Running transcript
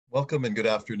Welcome and good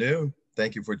afternoon.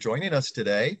 Thank you for joining us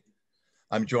today.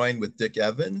 I'm joined with Dick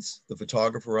Evans, the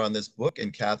photographer on this book,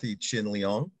 and Kathy Chin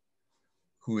Leong,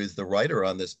 who is the writer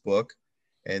on this book.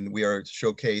 And we are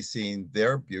showcasing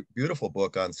their beautiful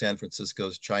book on San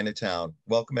Francisco's Chinatown.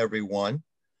 Welcome, everyone.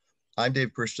 I'm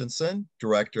Dave Christensen,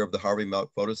 director of the Harvey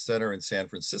Milk Photo Center in San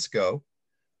Francisco.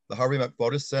 The Harvey Milk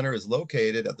Photo Center is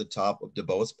located at the top of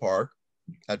DuBois Park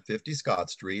at 50 Scott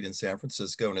Street in San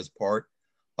Francisco and is part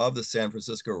of the San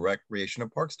Francisco Recreation and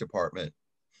Parks Department.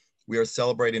 We are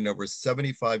celebrating over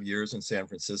 75 years in San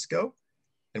Francisco,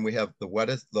 and we have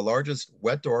the largest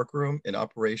wet darkroom in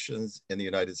operations in the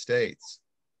United States.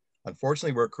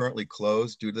 Unfortunately, we're currently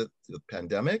closed due to the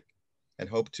pandemic and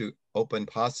hope to open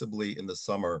possibly in the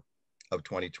summer of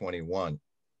 2021.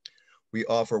 We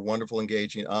offer wonderful,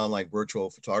 engaging online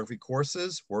virtual photography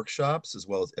courses, workshops, as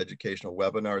well as educational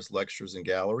webinars, lectures, and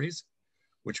galleries,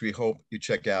 which we hope you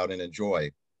check out and enjoy.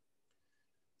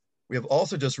 We have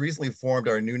also just recently formed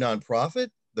our new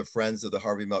nonprofit, the Friends of the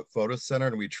Harvey Milk Photo Center,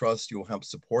 and we trust you will help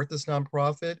support this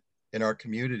nonprofit in our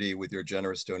community with your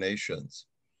generous donations.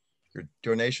 Your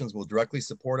donations will directly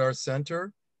support our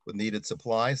center with needed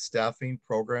supplies, staffing,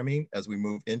 programming as we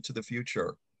move into the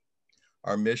future.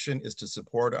 Our mission is to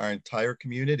support our entire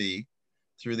community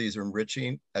through these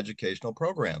enriching educational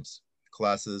programs,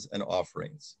 classes, and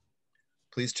offerings.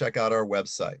 Please check out our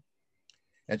website.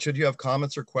 And should you have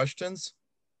comments or questions,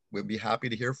 we'd be happy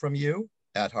to hear from you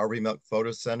at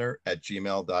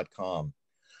harveymilkphotocenter@gmail.com.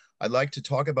 I'd like to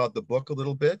talk about the book a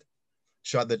little bit.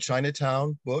 The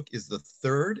Chinatown book is the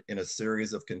third in a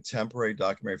series of contemporary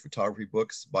documentary photography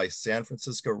books by San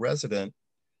Francisco resident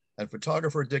and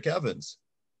photographer Dick Evans.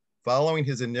 Following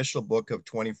his initial book of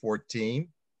 2014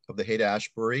 of the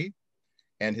Haight-Ashbury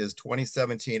and his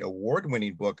 2017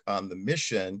 award-winning book on the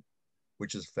Mission,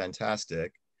 which is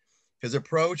fantastic, his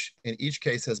approach in each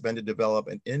case has been to develop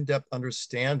an in-depth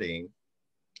understanding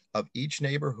of each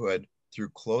neighborhood through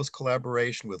close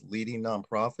collaboration with leading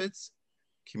nonprofits,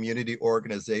 community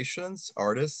organizations,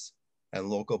 artists, and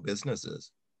local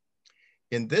businesses.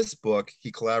 In this book,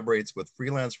 he collaborates with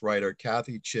freelance writer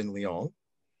Kathy Chin Leong,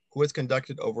 who has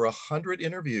conducted over 100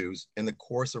 interviews in the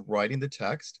course of writing the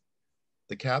text,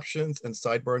 the captions, and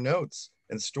sidebar notes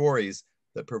and stories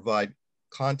that provide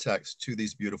context to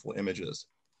these beautiful images,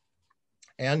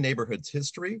 and neighborhood's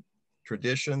history,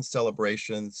 traditions,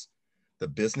 celebrations, the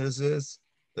businesses,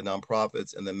 the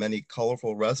nonprofits, and the many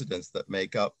colorful residents that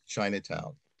make up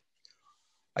Chinatown.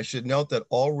 I should note that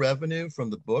all revenue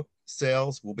from the book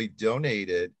sales will be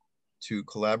donated to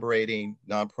collaborating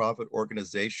nonprofit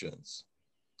organizations.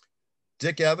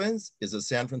 Dick Evans is a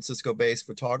San Francisco-based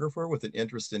photographer with an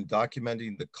interest in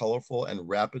documenting the colorful and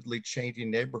rapidly changing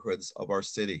neighborhoods of our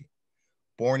city.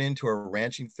 Born into a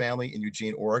ranching family in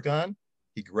Eugene, Oregon,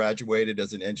 he graduated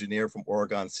as an engineer from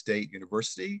Oregon State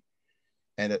University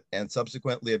and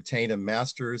subsequently obtained a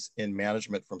master's in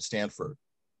management from Stanford.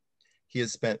 He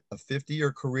has spent a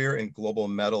 50-year career in global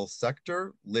metal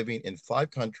sector, living in 5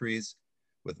 countries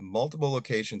with multiple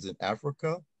locations in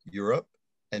Africa, Europe,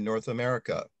 and North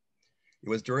America. It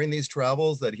was during these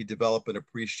travels that he developed an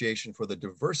appreciation for the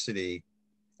diversity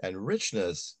and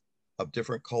richness of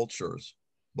different cultures,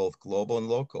 both global and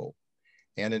local,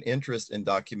 and an interest in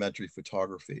documentary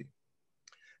photography.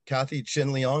 Kathy Chin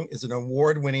Leong is an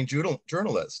award-winning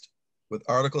journalist with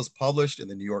articles published in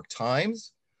the New York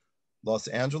Times, Los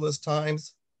Angeles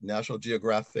Times, National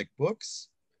Geographic Books,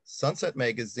 Sunset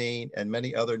Magazine, and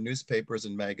many other newspapers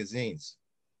and magazines.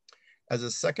 As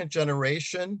a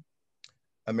second-generation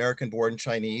American-born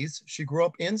Chinese, she grew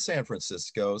up in San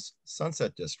Francisco's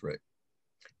Sunset District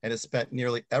and has spent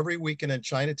nearly every weekend in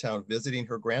Chinatown visiting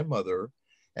her grandmother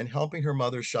and helping her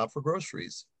mother shop for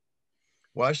groceries.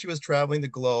 While she was traveling the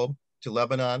globe to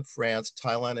Lebanon, France,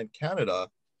 Thailand, and Canada,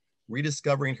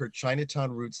 rediscovering her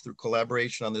Chinatown roots through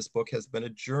collaboration on this book has been a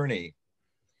journey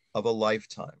of a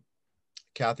lifetime.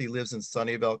 Kathy lives in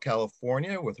Sunnyvale,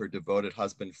 California with her devoted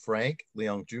husband, Frank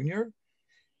Leong Jr.,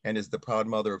 and is the proud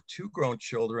mother of 2 grown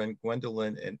children,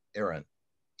 Gwendolyn and Aaron.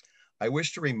 I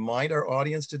wish to remind our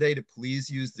audience today to please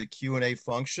use the Q&A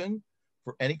function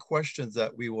for any questions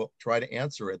that we will try to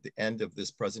answer at the end of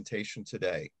this presentation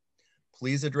today.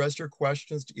 Please address your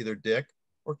questions to either Dick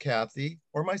or Kathy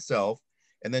or myself,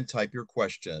 and then type your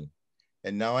question.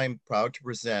 And now I'm proud to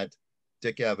present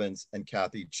Dick Evans and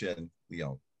Kathy Chin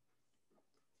Leong.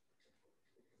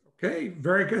 Okay,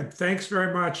 very good. Thanks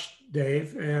very much,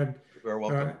 Dave. And you're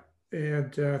welcome.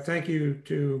 Thank you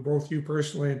to both you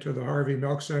personally and to the Harvey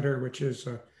Milk Center, which is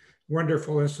a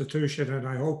wonderful institution. And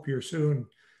I hope you're soon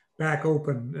back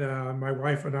open. My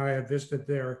wife and I have visited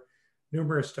there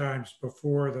numerous times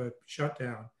before the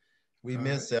shutdown. We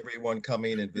miss everyone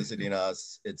coming and visiting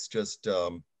us. It's just,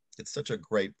 it's such a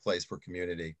great place for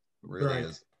community. It really Right.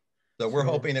 is. So we're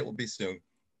So, hoping it will be soon.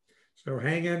 so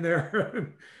hang in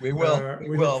there. We will. We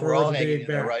We look will. We're forward all to hanging being in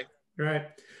there, back. right?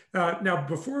 Right. Now,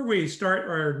 before we start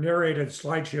our narrated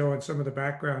slideshow and some of the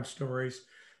background stories,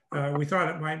 we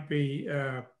thought it might be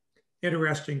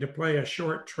interesting to play a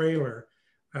short trailer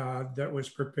that was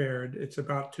prepared. It's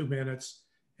about 2 minutes,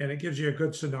 and it gives you a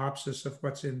good synopsis of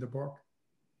what's in the book.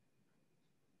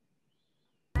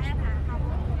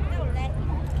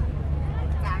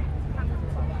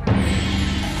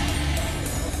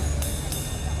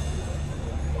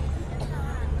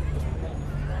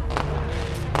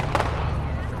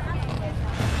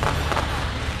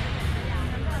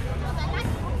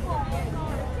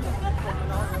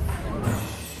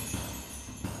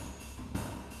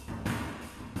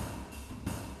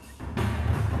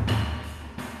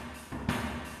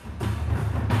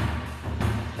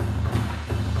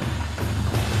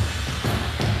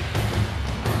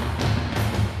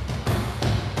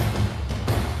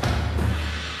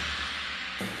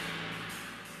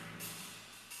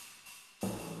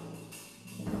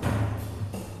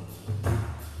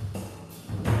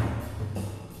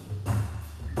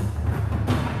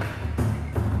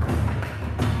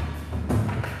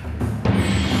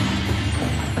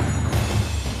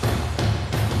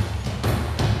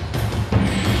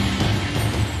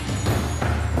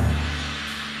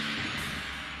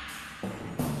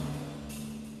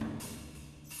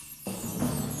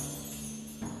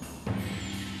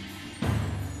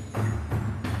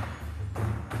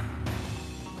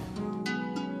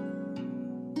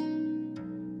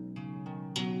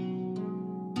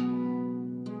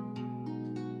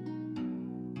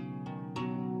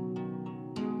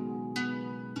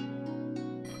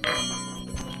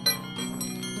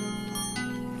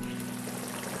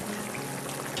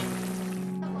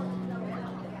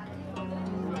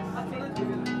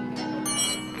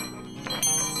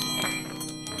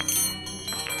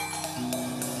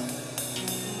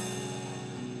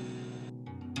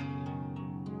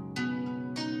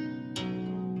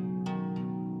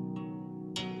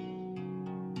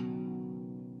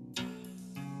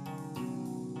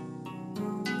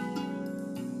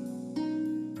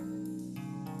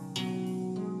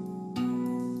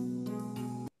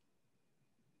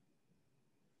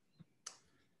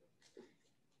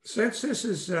 Since this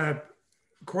is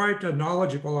quite a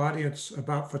knowledgeable audience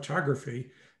about photography,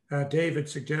 David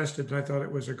suggested, and I thought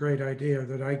it was a great idea,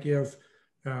 that I give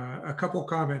a couple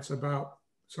comments about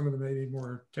some of the maybe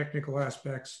more technical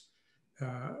aspects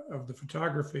of the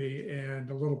photography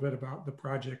and a little bit about the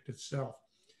project itself.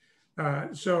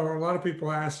 So a lot of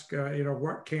people ask,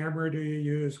 what camera do you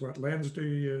use? What lens do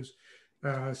you use?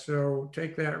 So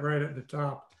take that right at the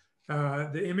top.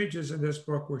 The images in this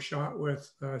book were shot with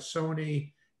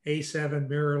Sony A7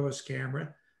 mirrorless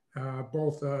camera,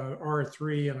 both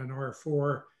R3 and an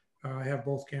R4. I have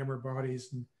both camera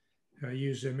bodies and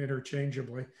use them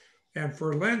interchangeably. And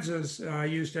for lenses, I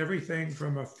used everything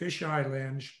from a fisheye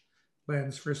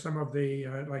lens for some of the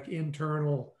like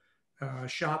internal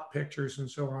shop pictures and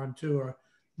so on to a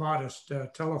modest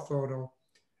telephoto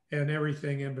and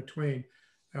everything in between.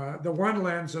 The one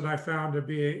lens that I found to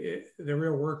be the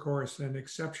real workhorse and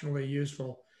exceptionally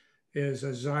useful is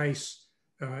a Zeiss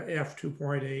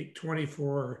f2.8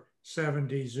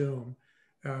 2470 zoom,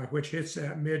 which hits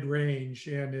that mid-range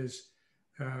and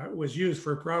was used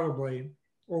for probably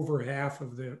over half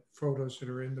of the photos that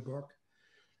are in the book.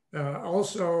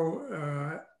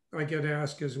 Also, I get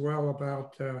asked as well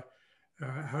about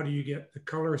how do you get the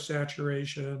color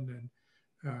saturation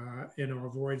and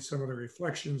avoid some of the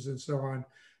reflections and so on.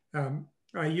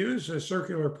 I use a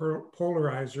circular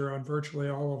polarizer on virtually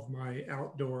all of my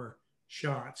outdoor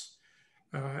shots.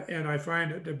 And I find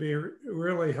it to be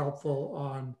really helpful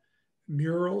on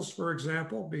murals, for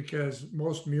example, because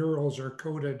most murals are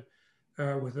coated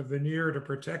with a veneer to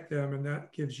protect them, and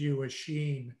that gives you a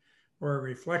sheen or a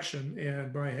reflection.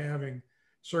 And by having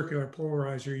circular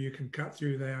polarizer, you can cut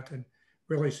through that and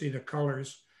really see the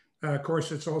colors. Of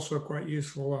course, it's also quite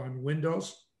useful on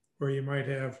windows where you might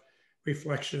have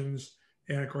reflections.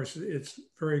 And of course, it's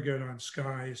very good on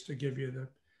skies to give you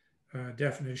the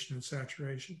definition and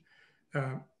saturation.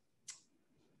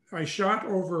 I shot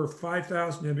over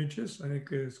 5,000 images. I think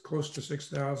it's close to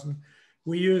 6,000.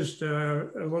 We used a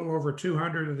little over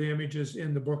 200 of the images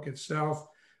in the book itself,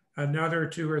 another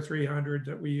 200 or 300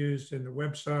 that we used in the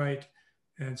website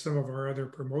and some of our other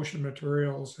promotion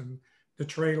materials and the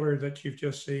trailer that you've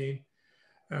just seen.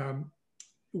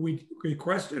 We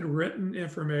requested written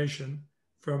information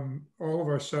from all of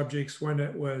our subjects when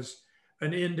it was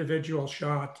an individual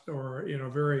shot or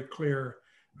very clear.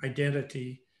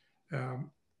 identity,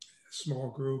 small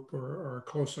group or a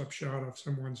close-up shot of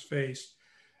someone's face.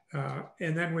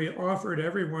 And then we offered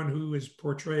everyone who is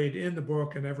portrayed in the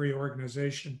book and every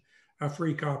organization a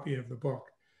free copy of the book.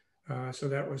 So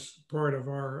that was part of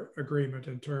our agreement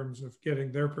in terms of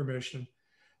getting their permission.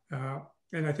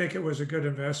 And I think it was a good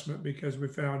investment because we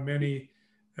found many,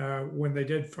 when they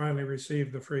did finally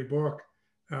receive the free book,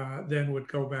 then would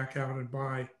go back out and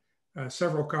buy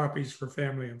several copies for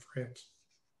family and friends.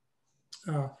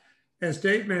 As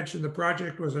Dave mentioned, the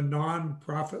project was a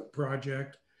non-profit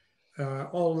project.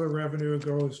 All of the revenue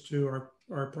goes to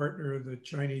our partner, the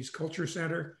Chinese Culture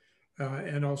Center,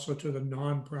 and also to the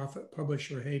nonprofit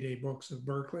publisher Heyday Books of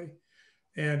Berkeley.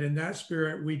 And in that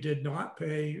spirit, we did not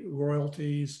pay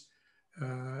royalties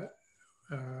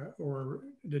or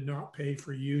did not pay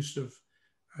for use of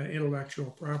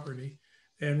intellectual property.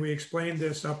 And we explained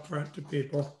this up front to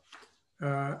people.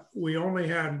 We only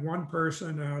had one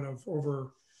person out of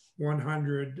over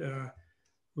 100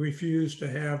 refused to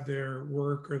have their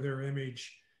work or their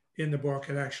image in the book.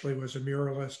 It actually was a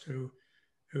muralist who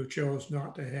chose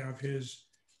not to have his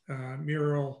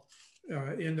mural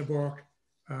in the book,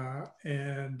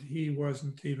 and he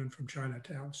wasn't even from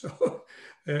Chinatown. So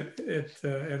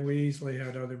and we easily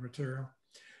had other material.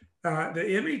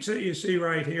 The image that you see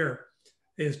right here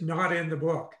is not in the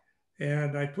book,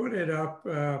 and I put it up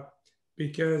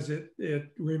because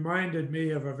it reminded me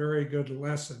of a very good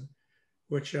lesson,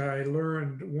 which I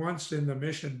learned once in the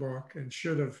mission book and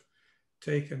should have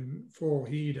taken full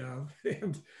heed of,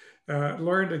 and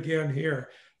learned again here.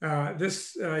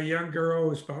 This young girl,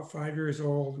 who's about 5 years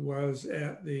old, was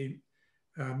at the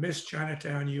Miss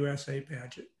Chinatown USA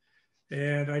pageant.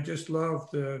 And I just love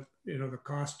the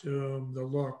costume, the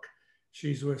look.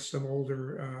 She's with some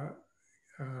older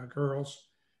girls,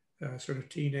 sort of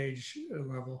teenage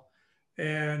level.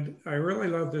 And I really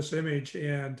love this image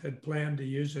and had planned to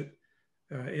use it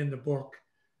in the book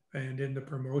and in the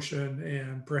promotion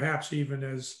and perhaps even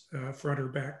as front or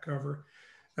back cover.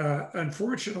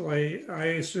 Unfortunately, I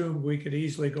assumed we could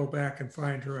easily go back and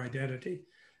find her identity.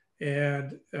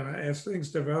 And as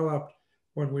things developed,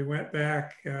 when we went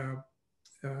back,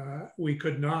 we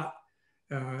could not.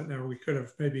 Now, we could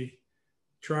have maybe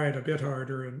tried a bit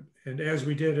harder. And as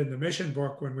we did in the mission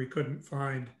book, when we couldn't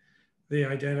find the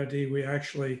identity, we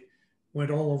actually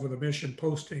went all over the mission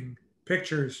posting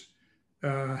pictures,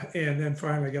 and then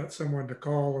finally got someone to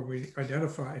call and we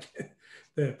identified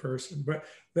that person. But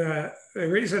the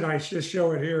reason I just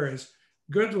show it here is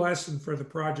good lesson for the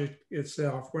project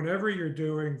itself. Whenever you're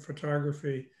doing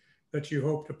photography that you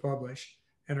hope to publish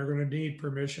and are going to need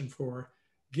permission for,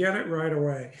 get it right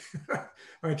away.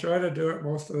 I try to do it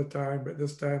most of the time, but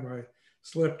this time I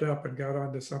slipped up and got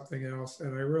onto something else,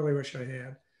 and I really wish I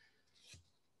had.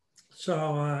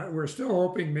 So we're still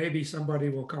hoping maybe somebody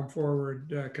will come forward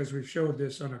because we've showed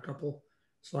this on a couple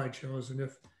slideshows, and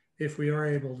if we are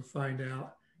able to find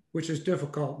out, which is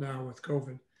difficult now with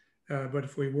COVID, but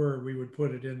if we were, we would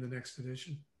put it in the next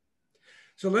edition.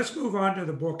 So let's move on to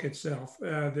the book itself.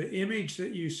 The image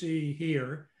that you see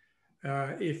here,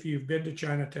 if you've been to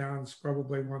Chinatown, is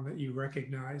probably one that you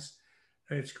recognize.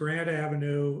 It's Grant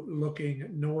Avenue looking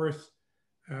north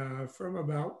from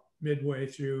about midway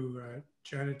through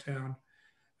Chinatown.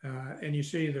 And you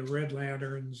see the red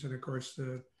lanterns and of course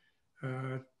the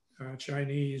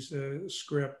Chinese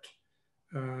script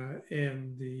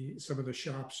and some of the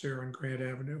shops there on Grant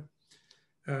Avenue.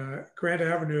 Grant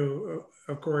Avenue,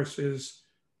 of course, is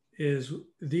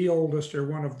the oldest or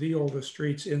one of the oldest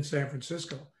streets in San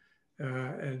Francisco.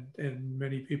 And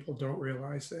many people don't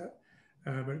realize that,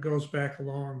 but it goes back a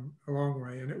long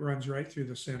way, and it runs right through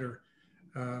the center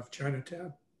of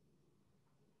Chinatown.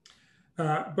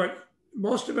 But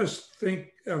most of us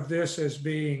think of this as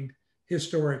being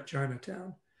historic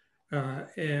Chinatown.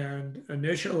 And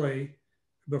initially,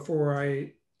 before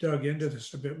I dug into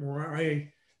this a bit more,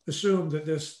 I assumed that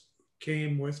this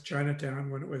came with Chinatown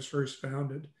when it was first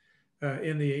founded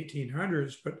in the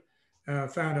 1800s, but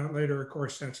found out later, of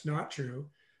course, that's not true.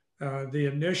 The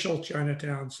initial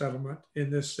Chinatown settlement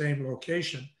in this same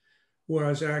location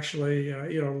was actually,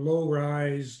 low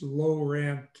rise, low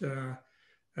rent,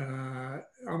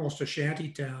 almost a shanty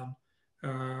town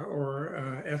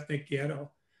or ethnic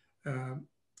ghetto.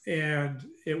 And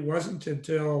it wasn't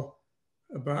until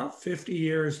about 50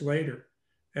 years later,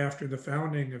 after the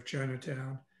founding of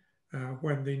Chinatown,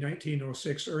 when the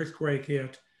 1906 earthquake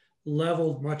hit,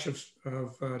 leveled much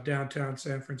of downtown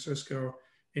San Francisco,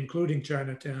 including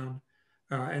Chinatown.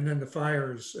 And then the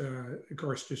fires, of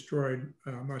course, destroyed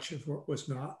much of what was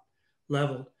not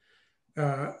leveled.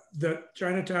 That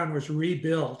Chinatown was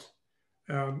rebuilt.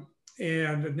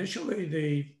 And initially,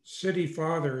 the city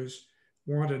fathers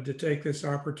wanted to take this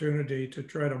opportunity to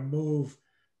try to move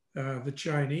the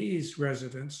Chinese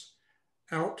residents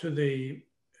out to the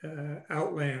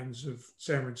outlands of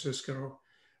San Francisco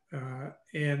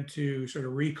and to sort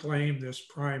of reclaim this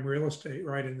prime real estate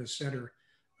right in the center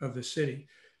of the city.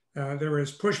 There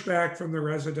was pushback from the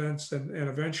residents, and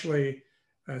eventually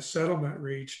a settlement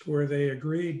reached where they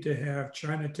agreed to have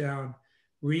Chinatown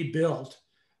rebuilt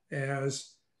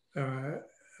as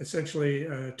essentially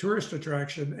a tourist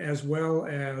attraction as well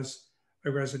as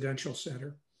a residential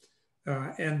center.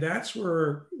 And that's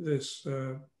where this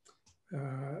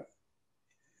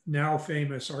now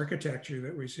famous architecture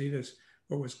that we see, this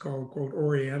what was called, quote,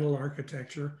 Oriental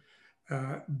architecture,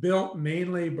 built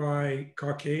mainly by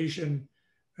Caucasian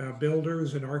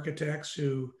builders and architects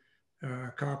who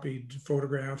copied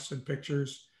photographs and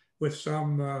pictures with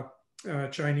some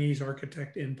Chinese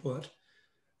architect input.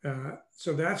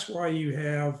 So that's why you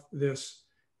have this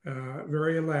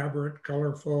very elaborate,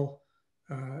 colorful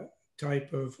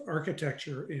type of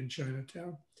architecture in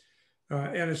Chinatown.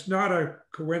 And it's not a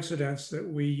coincidence that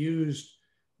we used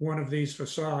one of these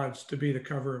facades to be the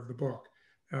cover of the book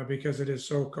because it is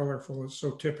so colorful. It's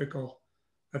so typical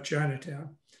of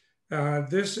Chinatown.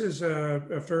 This is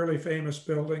a fairly famous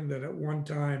building that at one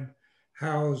time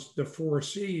housed the Four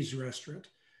Seas restaurant,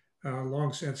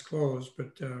 long since closed,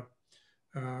 but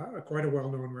quite a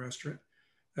well-known restaurant.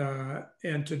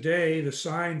 And today the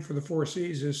sign for the Four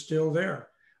Seas is still there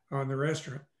on the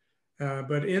restaurant.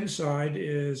 But inside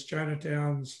is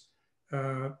Chinatown's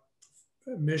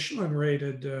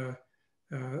Michelin-rated,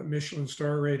 Michelin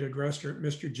star-rated restaurant,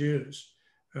 Mr. Jew's,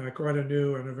 quite a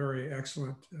new and a very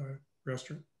excellent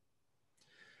restaurant.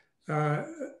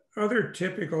 Other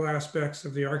typical aspects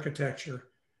of the architecture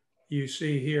you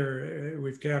see here,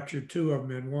 we've captured two of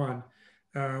them in one.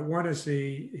 One is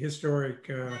the historic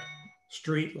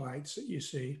street lights that you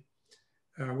see,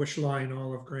 which line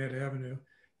all of Grant Avenue.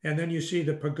 And then you see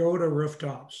the pagoda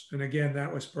rooftops. And again,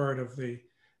 that was part of the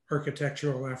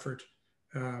architectural effort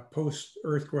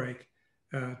post-earthquake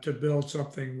to build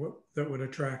something that would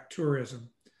attract tourism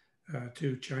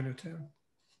to Chinatown.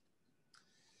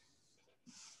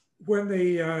 When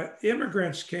the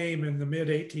immigrants came in the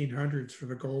mid-1800s for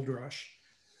the gold rush,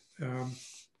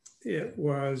 it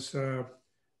was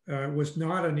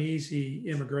not an easy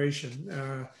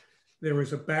immigration. There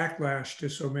was a backlash to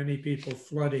so many people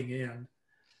flooding in.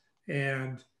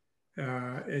 And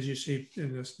as you see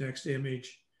in this next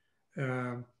image,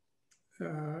 the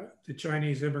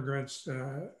Chinese immigrants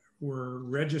were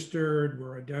registered,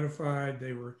 were identified,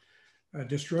 they were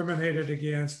discriminated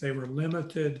against, they were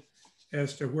limited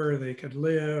as to where they could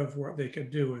live, what they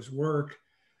could do as work.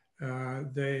 Of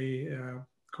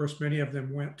course, many of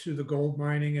them went to the gold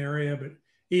mining area, but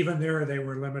even there they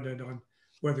were limited on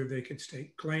whether they could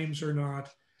stake claims or not.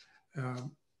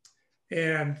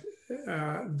 That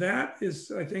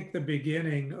is, I think, the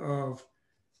beginning of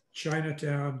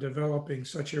Chinatown developing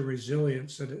such a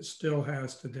resilience that it still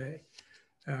has today.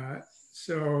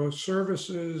 So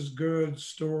services, goods,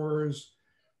 stores,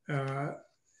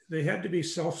 they had to be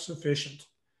self-sufficient.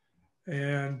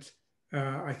 And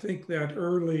I think that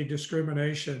early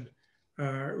discrimination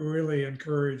really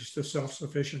encouraged the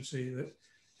self-sufficiency that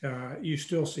you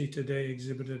still see today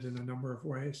exhibited in a number of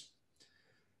ways.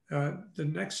 The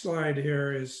next slide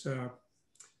here is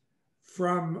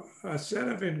from a set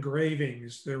of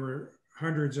engravings. There were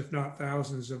hundreds, if not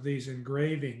thousands, of these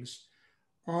engravings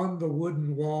on the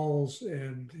wooden walls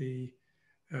and the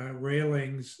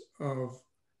railings of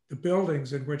the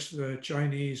buildings in which the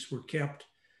Chinese were kept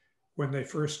when they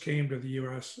first came to the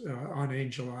US on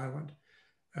Angel Island.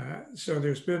 So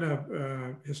there's been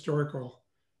a historical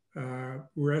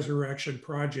resurrection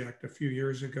project a few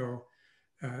years ago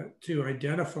to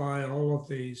identify all of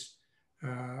these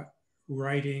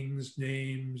writings,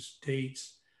 names,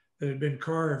 dates that had been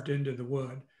carved into the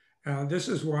wood. This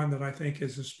is one that I think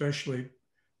is especially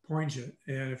poignant.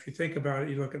 And if you think about it,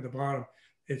 you look at the bottom,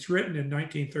 it's written in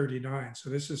 1939. So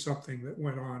this is something that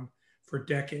went on for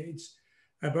decades.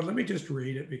 But let me just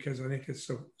read it because I think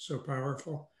it's so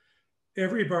powerful.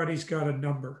 Everybody's got a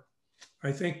number.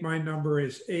 I think my number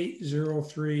is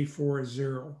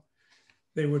 80340.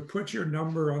 They would put your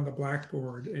number on the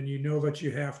blackboard and you know that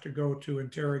you have to go to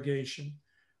interrogation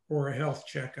or a health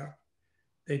checkup.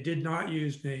 They did not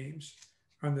use names.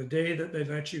 On the day that they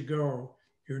let you go,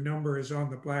 your number is on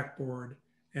the blackboard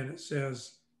and it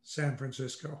says San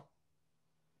Francisco.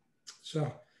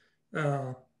 So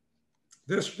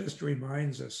this just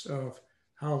reminds us of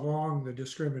how long the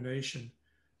discrimination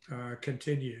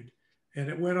continued. And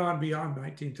it went on beyond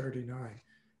 1939.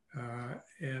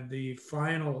 And the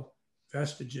final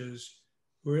vestiges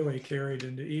really carried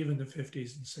into even the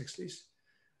 50s and 60s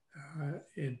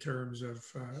in terms of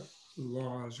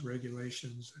laws,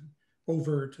 regulations, and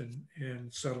overt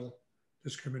and subtle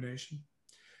discrimination.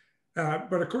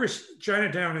 But of course,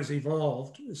 Chinatown has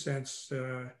evolved since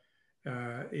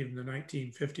even the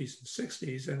 1950s and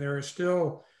 60s, and there are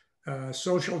still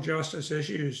social justice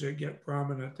issues that get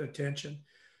prominent attention.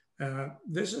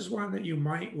 This is one that you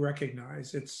might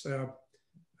recognize. It's a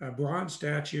bronze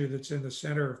statue that's in the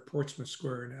center of Portsmouth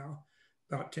Square now,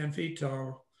 about 10 feet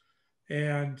tall.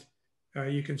 And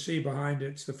you can see behind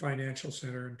it's the financial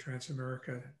center in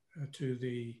Transamerica to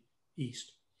the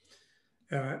east.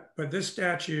 But this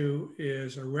statue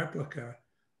is a replica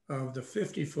of the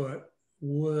 50-foot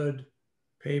wood,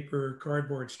 paper,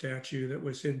 cardboard statue that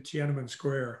was in Tiananmen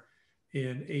Square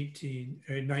in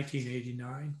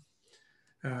 1989.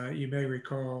 You may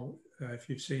recall, if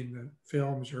you've seen the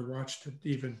films or watched it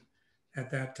even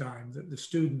at that time, that the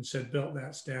students had built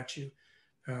that statue,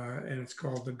 and it's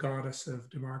called the Goddess of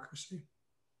Democracy.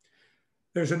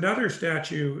 There's another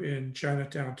statue in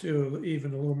Chinatown too,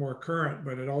 even a little more current,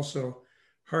 but it also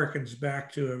harkens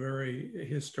back to a very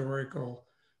historical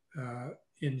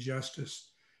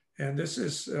injustice. And this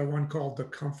is one called the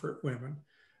Comfort Women.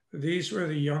 These were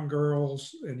the young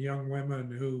girls and young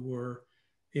women who were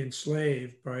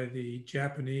enslaved by the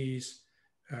Japanese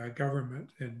government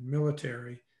and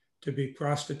military to be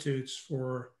prostitutes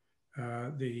for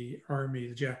the army,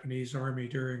 the Japanese army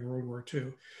during World War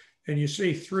II. And you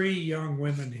see three young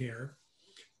women here.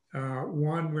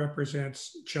 One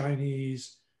represents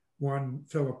Chinese, one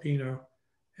Filipino,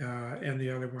 and the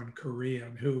other one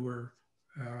Korean, who were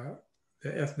the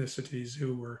ethnicities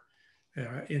who were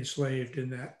enslaved in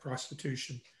that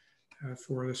prostitution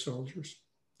for the soldiers.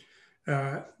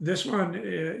 This one,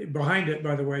 behind it,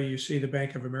 by the way, you see the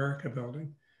Bank of America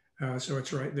building. So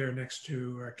it's right there next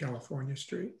to California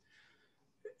Street.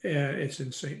 It's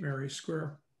in St. Mary's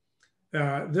Square.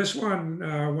 This one,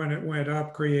 when it went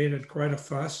up, created quite a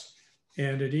fuss,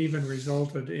 and it even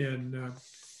resulted in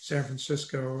San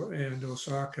Francisco and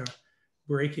Osaka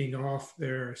breaking off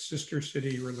their sister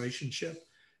city relationship.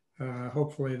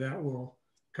 Hopefully that will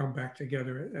come back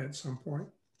together at some point.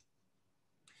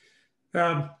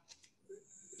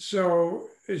 So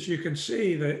as you can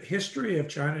see, the history of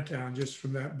Chinatown, just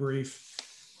from that brief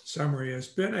summary, has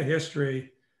been a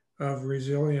history of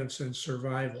resilience and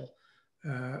survival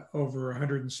over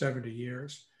 170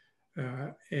 years.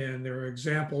 And there are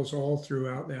examples all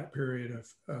throughout that period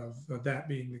of that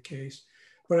being the case.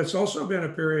 But it's also been a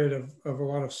period of a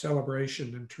lot of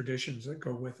celebration and traditions that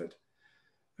go with it.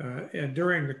 And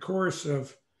during the course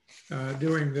of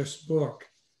doing this book,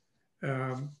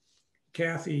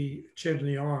 Kathy Chen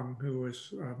Leong, who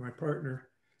was my partner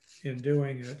in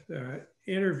doing it,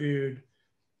 interviewed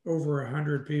over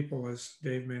 100 people, as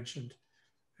Dave mentioned.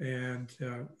 And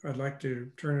I'd like to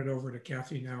turn it over to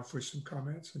Kathy now for some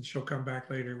comments, and she'll come back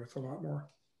later with a lot more.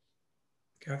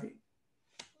 Kathy?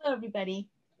 Hello, everybody.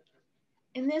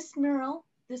 In this mural,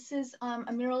 this is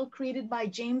a mural created by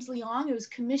James Leong. It was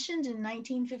commissioned in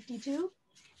 1952,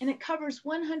 and it covers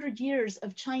 100 years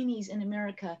of Chinese in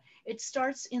America. It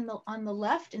starts on the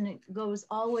left, and it goes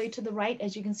all the way to the right,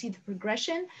 as you can see the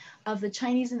progression of the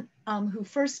Chinese who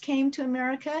first came to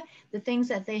America, the things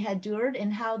that they had endured,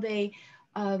 and how they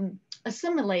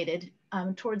assimilated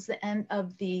towards the end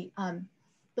of the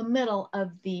middle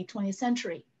of the 20th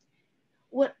century.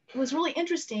 What was really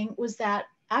interesting was that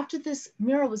after this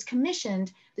mural was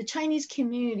commissioned, the Chinese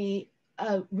community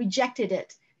rejected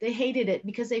it. They hated it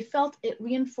because they felt it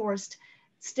reinforced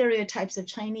stereotypes of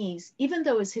Chinese, even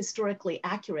though it was historically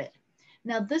accurate.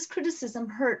 Now, this criticism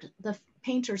hurt the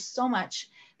painter so much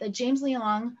that James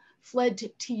Leong fled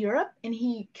to Europe, and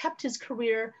he kept his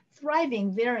career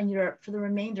thriving there in Europe for the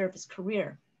remainder of his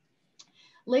career.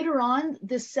 Later on,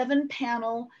 this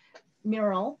 7-panel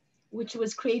mural, which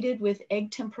was created with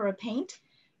egg tempera paint,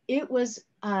 it was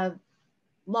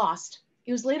lost.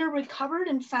 It was later recovered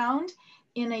and found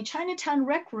in a Chinatown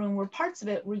rec room where parts of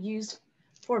it were used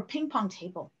for a ping pong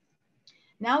table.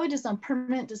 Now it is on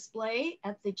permanent display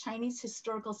at the Chinese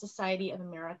Historical Society of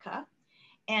America.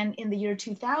 And in the year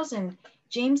 2000,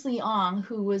 James Leong,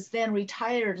 who was then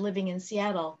retired living in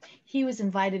Seattle, he was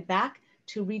invited back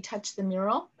to retouch the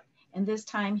mural. And this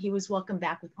time he was welcomed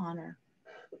back with honor.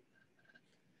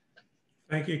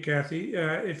 Thank you, Kathy.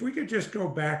 If we could just go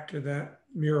back to that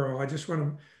mural, I just want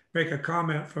to make a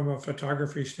comment from a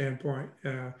photography standpoint,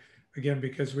 again,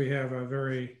 because we have a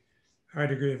very high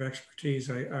degree of expertise,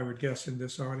 I would guess, in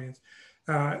this audience.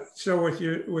 So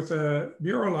with a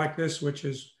mural like this, which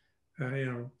is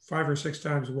 5 or 6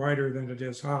 times wider than it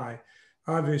is high,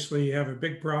 obviously you have a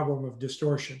big problem of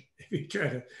distortion if you try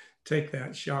to take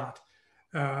that shot.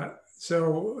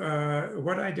 So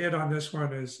what I did on this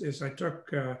one is I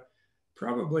took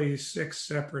probably 6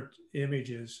 separate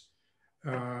images,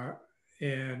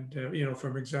 and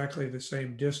from exactly the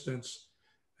same distance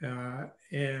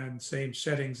and same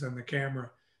settings on the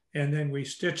camera, and then we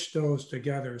stitched those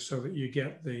together so that you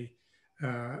get the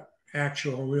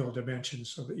actual real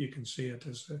dimensions, so that you can see it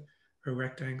as a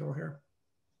rectangle here.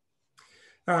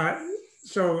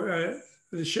 So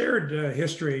the shared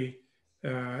history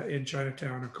in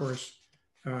Chinatown, of course,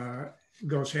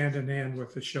 goes hand in hand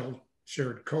with the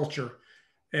shared culture.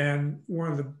 And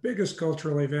one of the biggest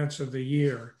cultural events of the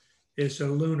year is the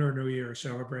Lunar New Year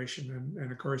celebration.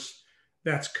 And of course,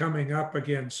 that's coming up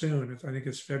again soon. I think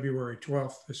it's February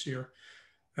 12th this year.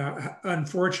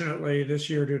 Unfortunately, this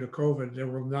year, due to COVID, there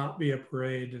will not be a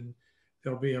parade, and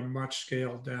there'll be a much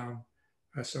scaled down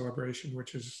celebration,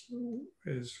 which is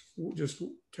just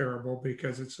terrible,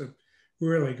 because it's a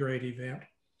really great event.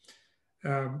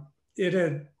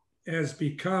 It has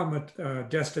become a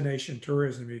destination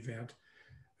tourism event,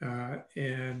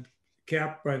 and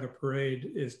capped by the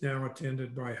parade is now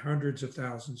attended by hundreds of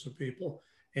thousands of people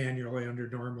annually under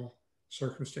normal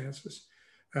circumstances.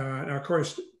 And of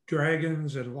course,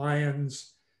 dragons and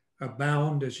lions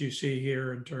abound, as you see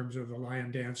here, in terms of the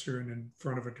lion dancer and in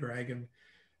front of a dragon.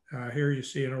 Here you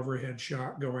see an overhead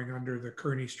shot going under the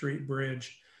Kearny Street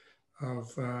Bridge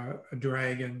of a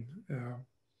dragon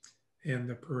in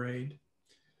the parade.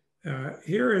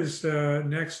 Here is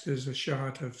next is a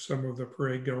shot of some of the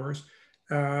parade goers.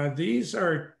 These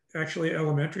are actually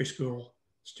elementary school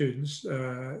students,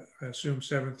 I assume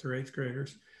 7th or 8th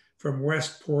graders, from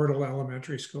West Portal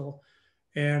Elementary School.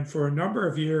 And for a number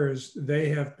of years, they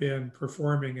have been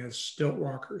performing as stilt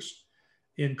walkers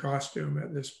in costume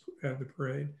at the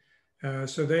parade.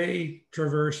 So they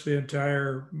traverse the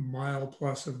entire mile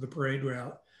plus of the parade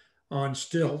route on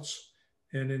stilts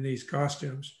and in these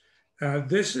costumes.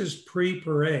 This is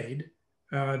pre-parade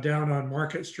down on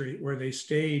Market Street, where they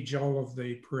stage all of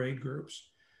the parade groups.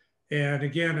 And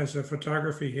again, as a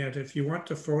photography hint, if you want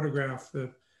to photograph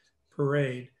the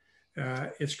parade,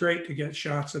 it's great to get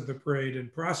shots of the parade in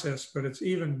process, but it's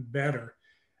even better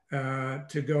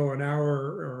to go an hour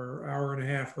or hour and a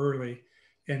half early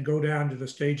and go down to the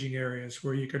staging areas,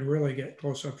 where you can really get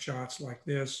close-up shots like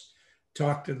this,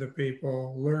 talk to the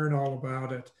people, learn all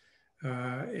about it.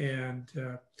 And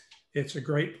it's a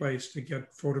great place to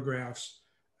get photographs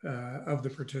of the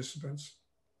participants.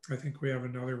 I think we have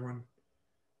another one.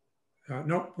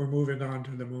 Nope, we're moving on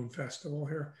to the Moon Festival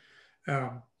here.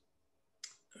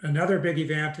 Another big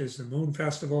event is the Moon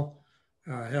Festival,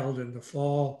 held in the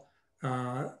fall.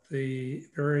 The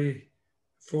very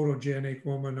photogenic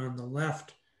woman on the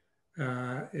left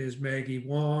is Maggie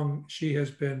Wong. She has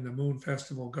been the Moon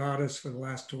Festival goddess for the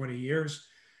last 20 years.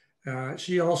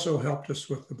 She also helped us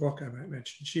with the book I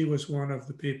mentioned. She was one of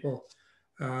the people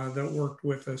that worked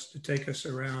with us to take us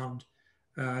around,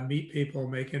 meet people,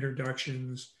 make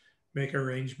introductions, make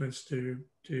arrangements to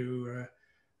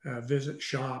visit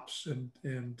shops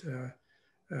and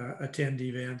attend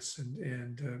events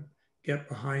and get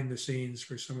behind the scenes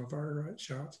for some of our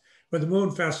shots. But the Moon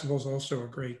Festival is also a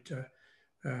great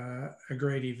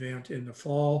event in the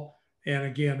fall. And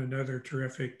again, another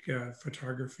terrific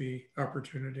photography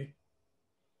opportunity.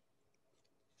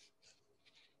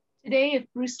 Today, if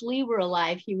Bruce Lee were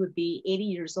alive, he would be 80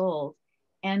 years old.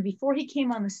 And before he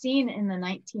came on the scene in the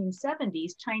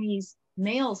 1970s, Chinese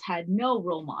males had no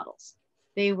role models.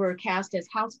 They were cast as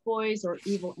houseboys or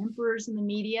evil emperors in the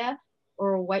media,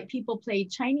 or white people played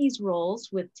Chinese roles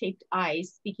with taped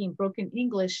eyes, speaking broken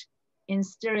English in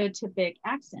stereotypic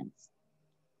accents.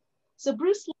 So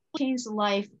Bruce Lee changed the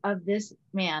life of this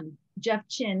man, Jeff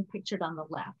Chin, pictured on the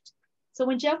left. So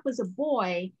when Jeff was a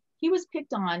boy, he was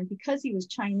picked on because he was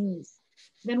Chinese.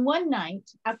 Then one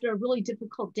night, after a really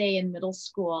difficult day in middle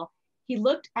school, he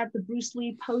looked at the Bruce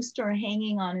Lee poster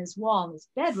hanging on his wall in his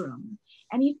bedroom,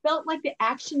 and he felt like the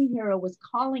action hero was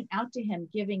calling out to him,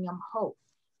 giving him hope.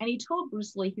 And he told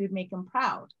Bruce Lee he would make him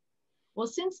proud. Well,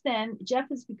 since then, Jeff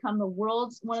has become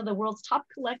one of the world's top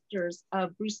collectors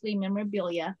of Bruce Lee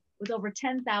memorabilia, with over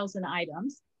 10,000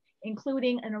 items,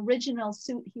 including an original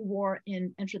suit he wore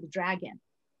in Enter the Dragon.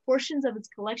 Portions of its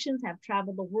collections have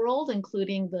traveled the world,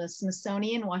 including the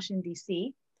Smithsonian, Washington,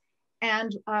 D.C.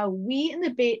 And we in the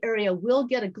Bay Area will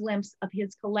get a glimpse of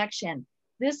his collection.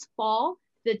 This fall,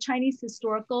 the Chinese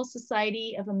Historical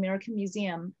Society of American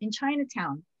Museum in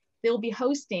Chinatown, they'll be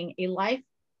hosting a Life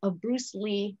of Bruce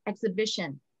Lee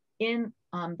exhibition in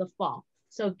the fall.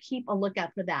 So keep a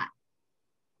lookout for that.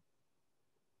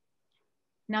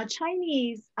 Now,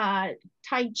 Chinese Tai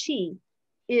Chi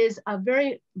is a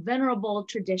very venerable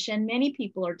tradition. Many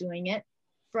people are doing it,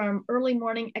 from early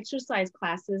morning exercise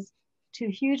classes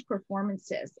to huge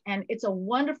performances. And it's a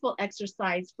wonderful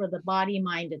exercise for the body,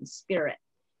 mind, and spirit.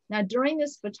 Now, during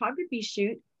this photography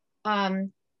shoot,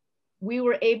 we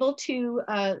were able to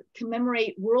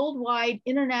commemorate Worldwide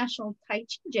International Tai Chi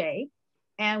Day,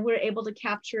 and we're able to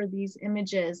capture these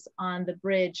images on the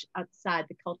bridge outside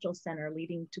the cultural center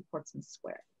leading to Portsmouth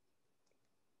Square.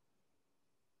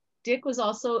 Dick was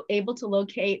also able to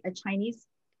locate a Chinese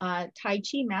Tai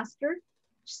Chi master,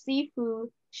 Sifu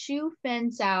Xu Fen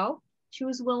Zhao. She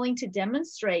was willing to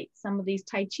demonstrate some of these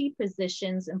Tai Chi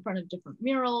positions in front of different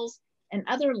murals and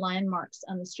other landmarks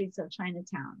on the streets of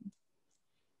Chinatown.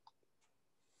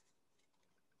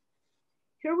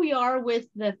 Here we are with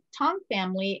the Tong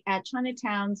family at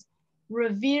Chinatown's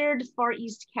revered Far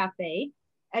East Cafe.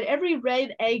 At every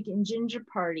red egg and ginger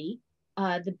party,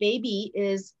 the baby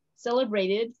is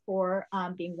celebrated for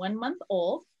being 1 month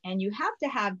old, and you have to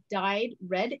have dyed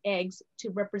red eggs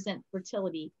to represent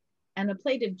fertility, and a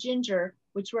plate of ginger,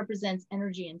 which represents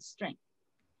energy and strength.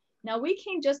 Now, we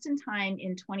came just in time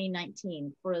in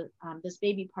 2019 for this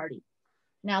baby party.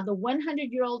 Now, the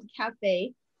 100-year-old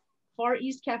cafe, Far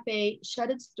East Cafe,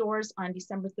 shut its doors on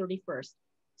December 31st.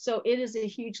 So it is a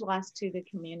huge loss to the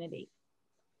community.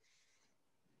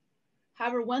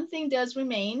 However, one thing does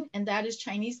remain, and that is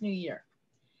Chinese New Year.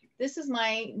 This is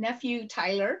my nephew,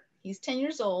 Tyler. He's 10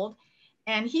 years old,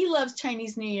 and he loves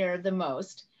Chinese New Year the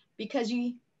most because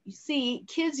you see,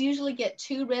 kids usually get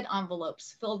 2 red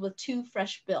envelopes filled with 2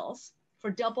 fresh bills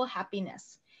for double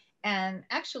happiness. And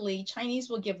actually, Chinese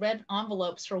will give red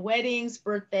envelopes for weddings,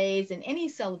 birthdays, and any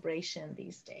celebration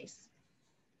these days.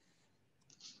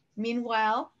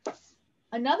 Meanwhile,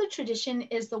 another tradition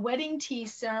is the wedding tea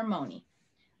ceremony,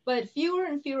 but fewer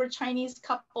and fewer Chinese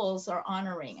couples are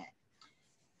honoring it.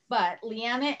 But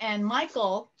Leanna and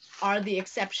Michael are the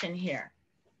exception here.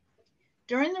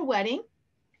 During their wedding,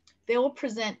 they will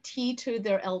present tea to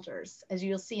their elders, as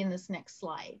you'll see in this next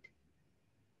slide.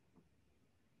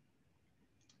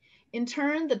 In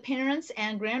turn, the parents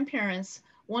and grandparents,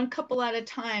 one couple at a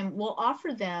time, will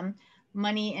offer them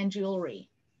money and jewelry.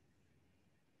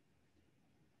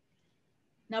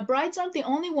 Now, brides aren't the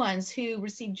only ones who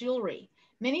receive jewelry.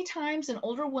 Many times, an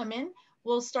older woman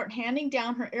will start handing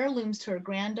down her heirlooms to her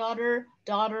granddaughter,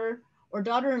 daughter, or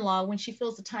daughter-in-law when she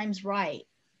feels the time's right.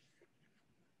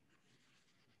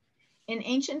 In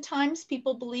ancient times,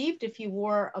 people believed if you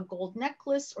wore a gold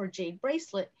necklace or jade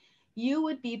bracelet, you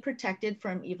would be protected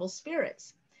from evil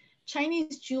spirits.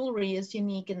 Chinese jewelry is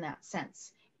unique in that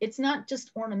sense. It's not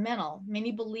just ornamental.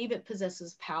 Many believe it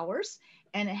possesses powers,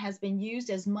 and it has been used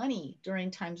as money during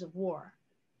times of war.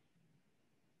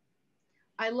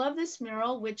 I love this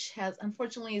mural, which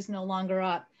unfortunately is no longer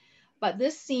up, but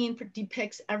this scene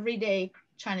depicts everyday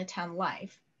Chinatown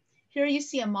life. Here you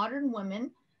see a modern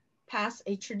woman pass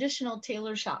a traditional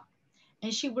tailor shop,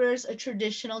 and she wears a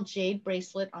traditional jade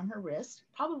bracelet on her wrist,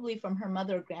 probably from her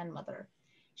mother or grandmother.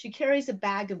 She carries a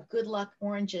bag of good luck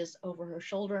oranges over her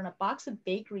shoulder and a box of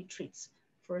bakery treats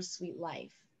for a sweet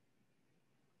life.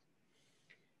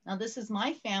 Now, this is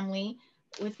my family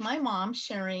with my mom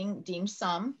sharing dim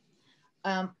sum,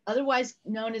 otherwise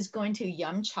known as going to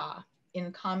yum cha,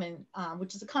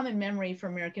 which is a common memory for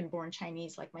American-born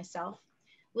Chinese like myself.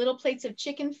 Little plates of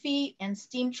chicken feet and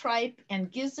steamed tripe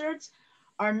and gizzards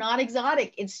are not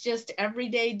exotic. It's just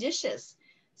everyday dishes.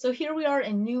 So here we are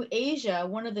in New Asia,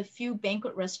 one of the few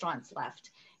banquet restaurants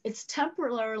left. It's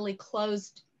temporarily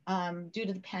closed due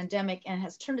to the pandemic and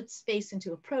has turned its space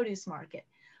into a produce market.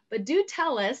 But do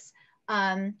tell us,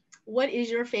 what is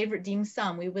your favorite dim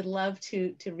sum? We would love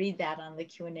to read that on the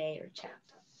Q&A or chat.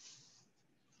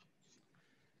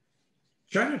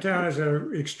 Chinatown has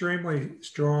an extremely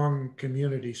strong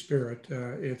community spirit.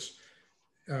 It's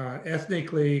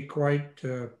ethnically quite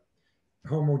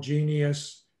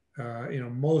homogeneous,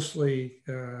 mostly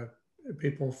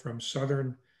people from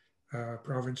southern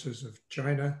provinces of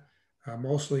China,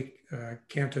 mostly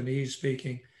Cantonese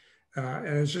speaking.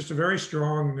 And it's just a very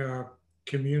strong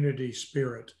community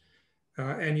spirit.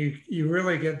 And you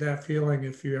really get that feeling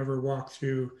if you ever walk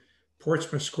through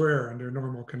Portsmouth Square under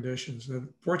normal conditions.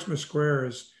 Portsmouth Square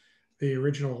is the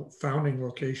original founding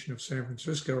location of San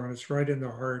Francisco, and it's right in the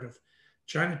heart of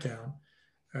Chinatown.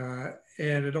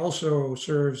 And it also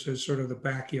serves as sort of the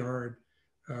backyard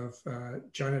of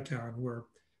Chinatown, where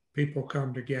people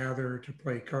come to gather to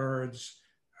play cards,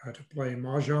 to play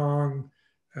mahjong,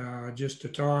 just to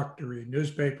talk, to read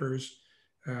newspapers,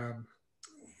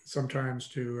 sometimes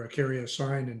to carry a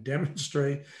sign and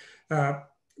demonstrate.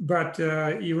 But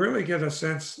you really get a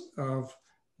sense of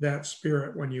that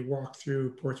spirit when you walk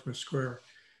through Portsmouth Square.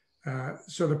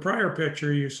 So the prior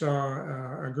picture, you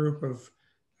saw a group of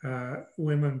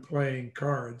women playing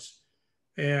cards.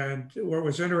 And what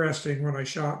was interesting when I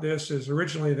shot this is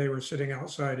originally they were sitting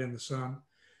outside in the sun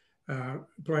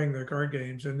playing their card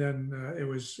games. And then it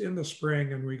was in the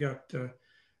spring and we got,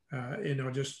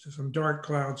 just some dark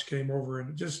clouds came over and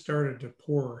it just started to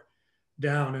pour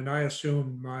down. And I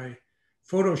assumed my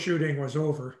photo shooting was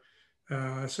over.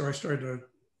 So I started to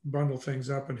bundle things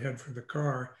up and head for the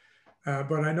car.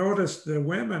 But I noticed the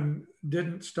women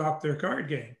didn't stop their card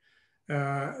game.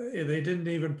 They didn't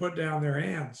even put down their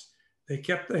hands. They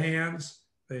kept the hands,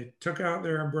 they took out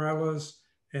their umbrellas,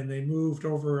 and they moved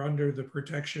over under the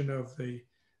protection of the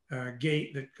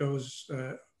gate that goes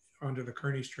under the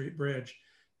Kearney Street Bridge.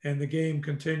 And the game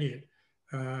continued.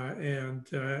 And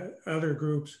other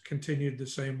groups continued the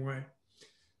same way.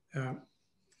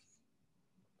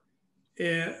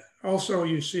 And also,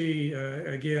 you see,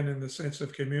 again, in the sense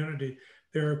of community,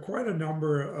 there are quite a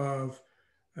number of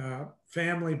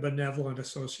family benevolent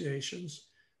associations.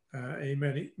 You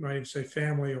might even say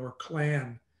family or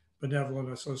clan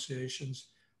benevolent associations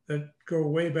that go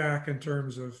way back in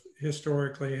terms of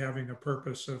historically having a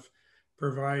purpose of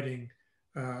providing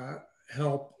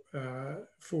help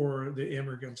for the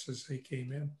immigrants as they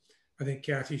came in. I think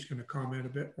Kathy's going to comment a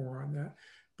bit more on that.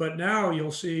 But now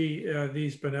you'll see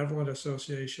these benevolent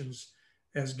associations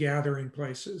as gathering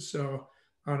places. So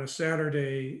on a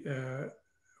Saturday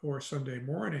or Sunday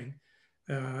morning,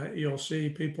 you'll see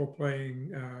people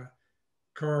playing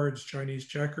cards, Chinese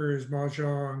checkers,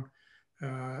 mahjong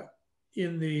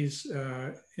in these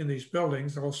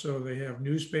buildings. Also, they have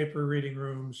newspaper reading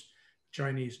rooms,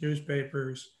 Chinese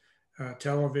newspapers,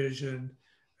 television,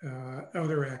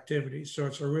 other activities. So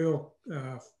it's a real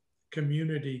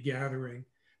community gathering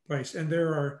place. And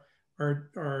there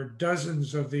are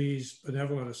dozens of these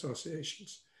benevolent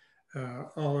associations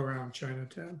all around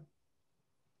Chinatown.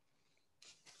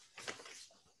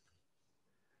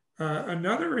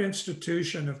 Another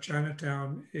institution of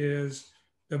Chinatown is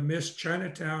the Miss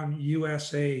Chinatown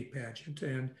USA pageant.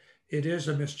 And it is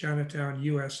a Miss Chinatown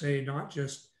USA, not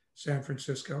just San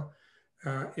Francisco.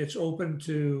 It's open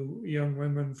to young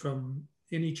women from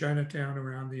any Chinatown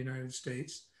around the United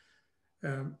States.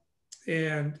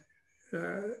 And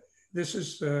this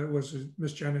was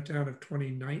Miss Chinatown of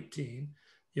 2019,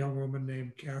 young woman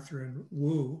named Catherine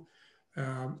Wu.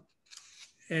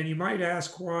 And you might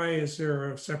ask, why is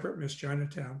there a separate Miss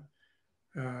Chinatown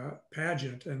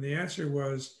pageant? And the answer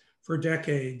was, for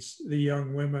decades, the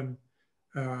young women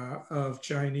of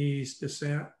Chinese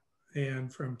descent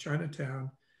and from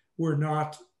Chinatown were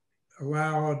not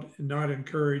allowed, not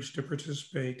encouraged to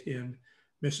participate in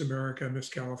Miss America, Miss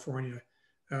California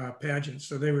pageants.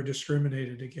 So they were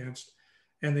discriminated against.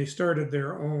 And they started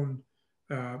their own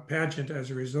pageant as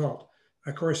a result.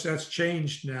 Of course, that's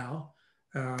changed now.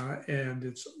 And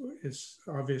it's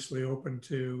obviously open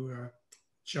to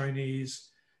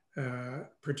Chinese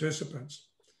participants.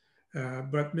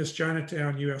 But Miss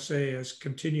Chinatown USA has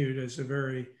continued as a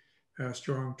very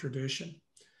strong tradition.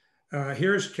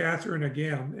 Here's Catherine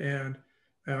again.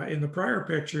 And in the prior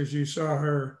pictures, you saw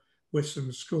her with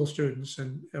some school students.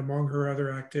 And among her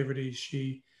other activities,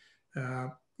 she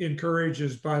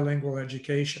encourages bilingual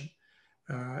education.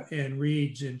 And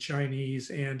reads in Chinese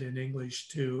and in English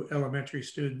to elementary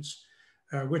students,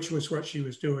 which was what she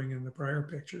was doing in the prior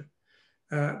picture.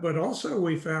 But also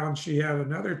we found she had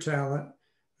another talent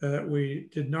that we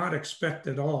did not expect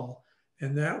at all.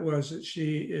 And that was that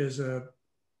she is a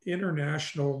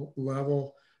international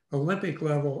level, Olympic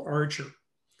level archer,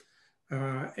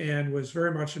 and was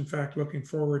very much, in fact, looking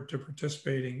forward to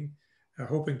participating,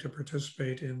 hoping to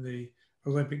participate in the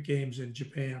Olympic Games in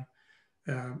Japan.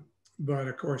 But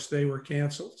of course they were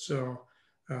canceled. So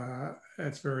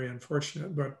that's very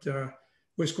unfortunate, but it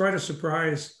was quite a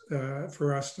surprise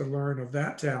for us to learn of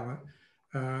that talent.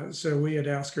 So we had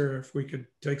asked her if we could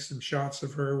take some shots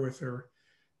of her with her,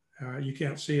 you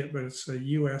can't see it, but it's a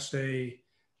USA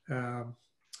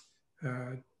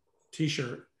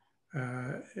t-shirt,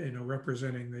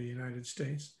 representing the United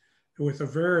States with a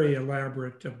very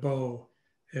elaborate bow,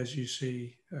 as you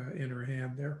see in her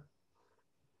hand there.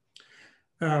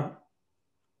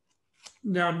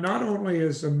 Now, not only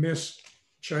is the Miss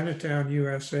Chinatown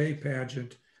USA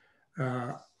pageant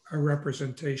a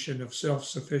representation of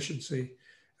self-sufficiency,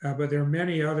 but there are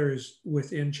many others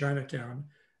within Chinatown.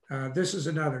 This is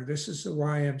another. This is the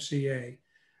YMCA.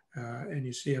 And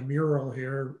you see a mural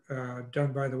here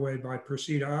done, by the way, by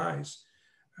Persida Eyes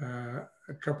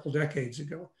a couple decades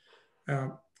ago.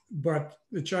 But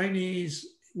the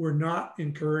Chinese were not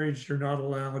encouraged or not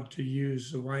allowed to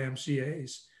use the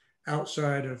YMCAs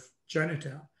outside of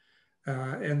Chinatown.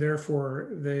 And therefore,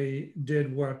 they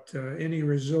did what any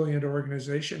resilient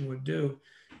organization would do.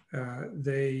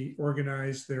 They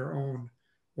organized their own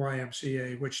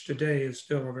YMCA, which today is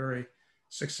still a very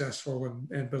successful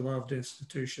and beloved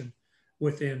institution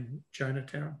within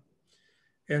Chinatown.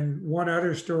 And one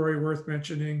other story worth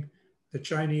mentioning, the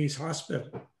Chinese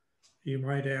hospital. You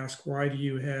might ask, why do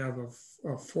you have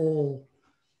a full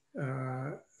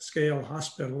scale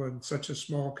hospital in such a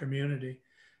small community?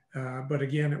 But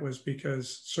again, it was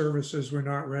because services were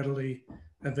not readily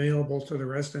available to the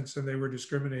residents and they were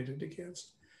discriminated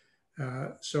against.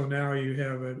 So now you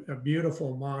have a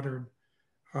beautiful modern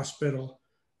hospital,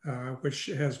 which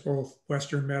has both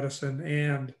Western medicine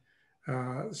and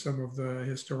some of the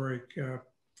historic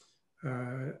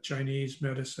Chinese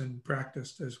medicine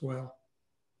practiced as well.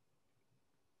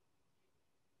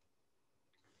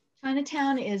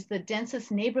 Chinatown is the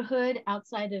densest neighborhood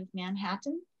outside of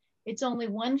Manhattan. It's only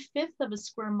 1/5 of a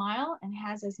square mile and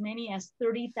has as many as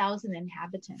 30,000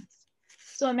 inhabitants.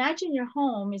 So imagine your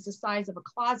home is the size of a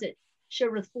closet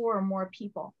shared with 4 or more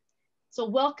people. So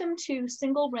welcome to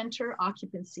single renter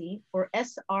occupancy, or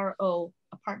SRO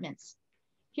apartments.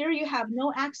 Here you have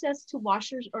no access to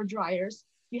washers or dryers.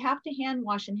 You have to hand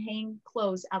wash and hang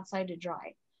clothes outside to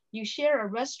dry. You share a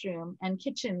restroom and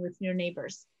kitchen with your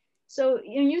neighbors. So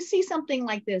when you see something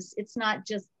like this, it's not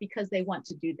just because they want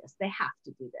to do this, they have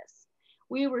to do this.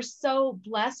 We were so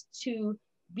blessed to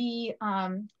be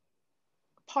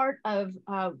part of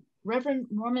Reverend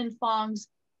Norman Fong's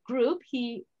group.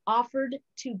 He offered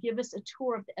to give us a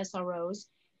tour of the SROs.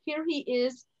 Here he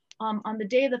is on the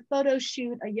day of the photo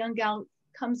shoot. A young gal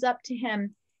comes up to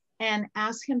him and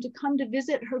asks him to come to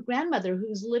visit her grandmother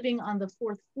who's living on the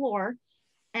 4th floor.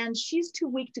 And she's too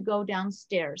weak to go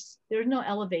downstairs. There's no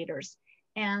elevators.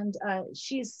 And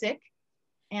she's sick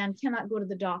and cannot go to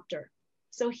the doctor.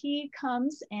 So he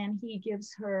comes and he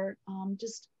gives her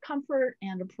just comfort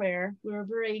and a prayer. We're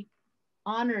very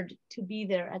honored to be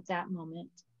there at that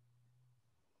moment.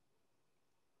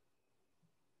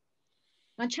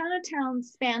 Now, Chinatown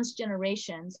spans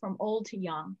generations from old to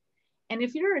young. And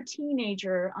if you're a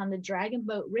teenager on the Dragon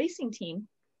Boat racing team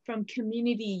from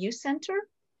Community Youth Center,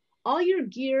 all your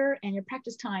gear and your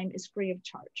practice time is free of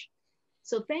charge.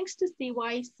 So thanks to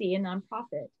CYC, a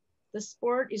nonprofit, the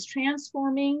sport is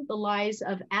transforming the lives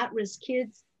of at-risk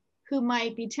kids who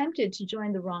might be tempted to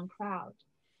join the wrong crowd.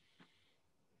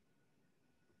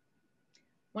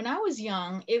 When I was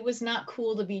young, it was not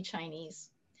cool to be Chinese,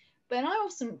 but I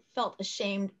also felt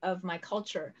ashamed of my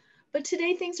culture. But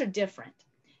today things are different.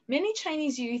 Many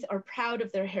Chinese youth are proud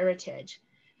of their heritage.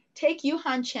 Take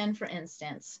Yuhan Chen, for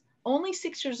instance. Only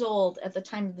 6 years old at the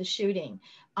time of the shooting,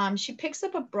 she picks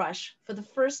up a brush for the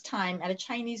first time at a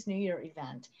Chinese New Year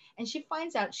event, and she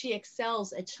finds out she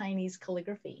excels at Chinese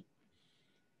calligraphy.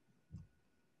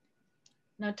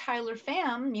 Now, Tyler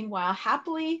Pham, meanwhile,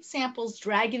 happily samples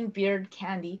dragon beard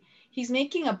candy. He's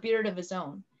making a beard of his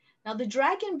own. Now, the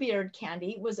dragon beard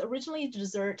candy was originally a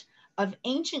dessert of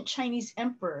ancient Chinese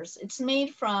emperors. It's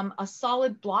made from a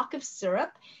solid block of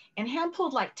syrup and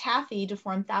hand-pulled like taffy to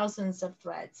form thousands of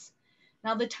threads.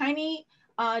 Now, the tiny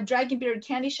Dragon Beard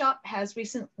candy shop has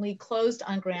recently closed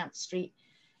on Grant Street,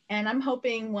 and I'm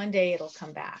hoping one day it'll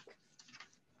come back.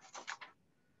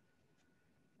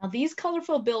 Now, these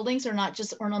colorful buildings are not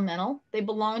just ornamental. They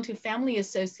belong to family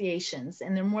associations,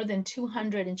 and there are more than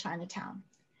 200 in Chinatown.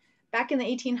 Back in the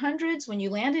 1800s, when you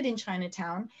landed in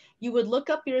Chinatown, you would look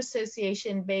up your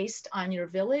association based on your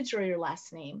village or your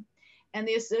last name, and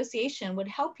the association would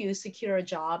help you secure a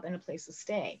job and a place to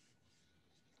stay.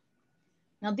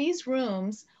 Now, these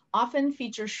rooms often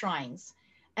feature shrines,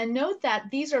 and note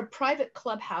that these are private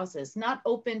clubhouses, not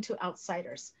open to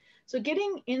outsiders. So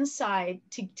getting inside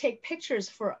to take pictures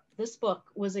for this book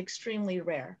was extremely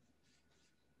rare.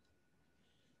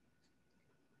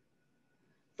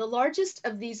 The largest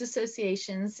of these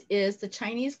associations is the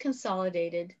Chinese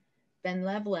Consolidated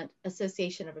Benevolent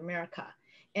Association of America,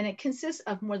 and it consists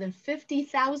of more than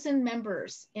 50,000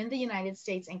 members in the United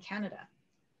States and Canada.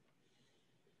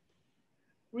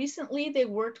 Recently, they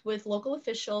worked with local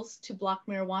officials to block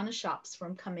marijuana shops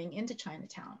from coming into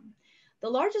Chinatown. The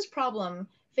largest problem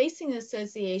facing the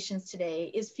associations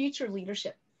today is future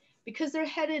leadership, because they're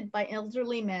headed by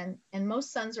elderly men and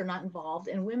most sons are not involved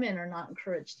and women are not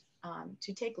encouraged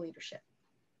to take leadership.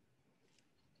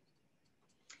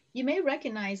 You may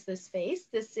recognize this face.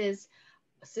 This is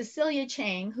Cecilia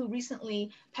Chang, who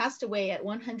recently passed away at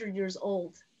 100 years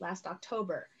old last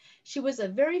October. She was a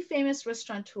very famous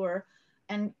restaurateur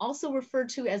and also referred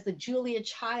to as the Julia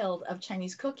Child of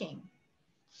Chinese cooking.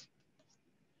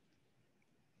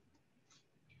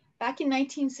 Back in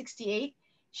 1968,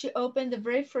 She opened the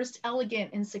very first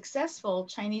elegant and successful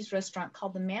Chinese restaurant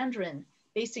called the Mandarin,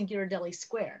 based in Ghirardelli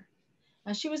Square.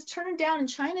 Now, she was turned down in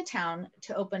Chinatown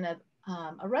to open a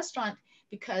restaurant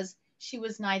because she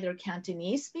was neither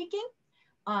Cantonese speaking,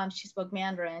 she spoke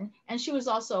Mandarin, and she was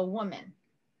also a woman.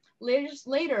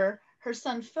 Later, her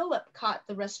son Philip caught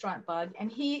the restaurant bug,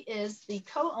 and he is the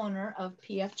co-owner of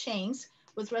PF Chang's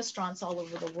with restaurants all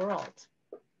over the world.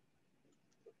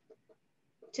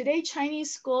 Today,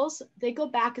 Chinese schools, they go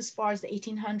back as far as the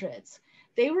 1800s.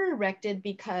 They were erected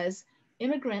because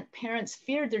immigrant parents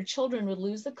feared their children would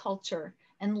lose the culture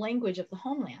and language of the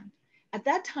homeland. At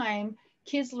that time,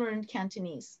 kids learned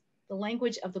Cantonese, the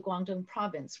language of the Guangdong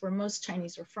province, where most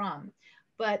Chinese are from.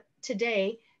 But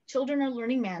today, children are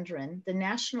learning Mandarin, the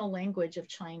national language of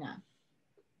China.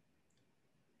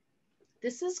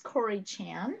 This is Corey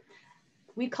Chan.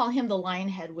 We call him the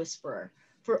Lionhead Whisperer.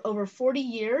 For over 40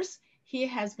 years, he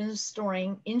has been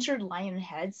restoring injured lion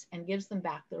heads and gives them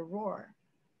back their roar.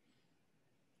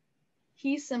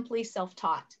 He's simply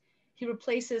self-taught. He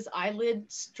replaces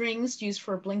eyelid strings used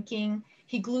for blinking.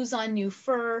 He glues on new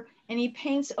fur, and he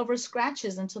paints over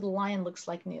scratches until the lion looks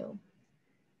like new.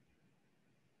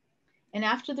 And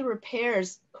after the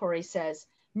repairs, Corey says,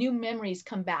 new memories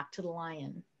come back to the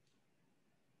lion.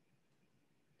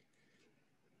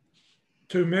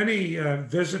 To many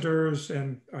visitors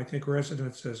and I think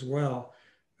residents as well,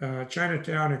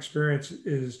 Chinatown experience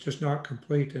is just not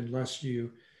complete unless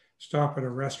you stop at a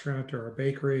restaurant or a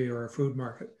bakery or a food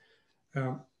market.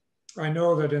 I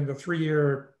know that in the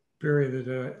 3-year period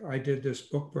that I did this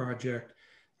book project,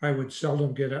 I would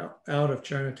seldom get out of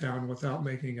Chinatown without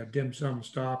making a dim sum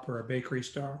stop or a bakery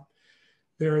stop.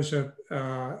 There is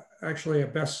actually a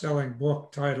best-selling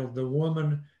book titled The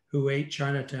Woman Who Ate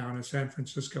Chinatown, a San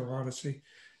Francisco Odyssey,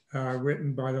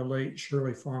 written by the late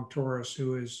Shirley Fong Torres,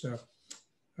 who is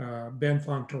Ben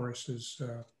Fong Torres's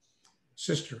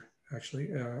sister,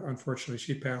 actually. Unfortunately,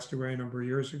 she passed away a number of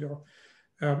years ago.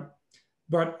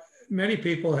 But many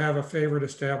people have a favorite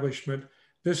establishment.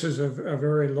 This is a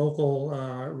very local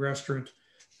restaurant.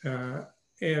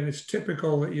 And it's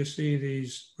typical that you see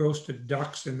these roasted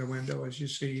ducks in the window, as you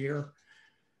see here.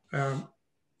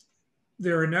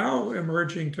 There are now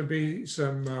emerging to be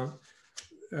some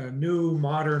new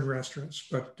modern restaurants,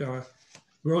 but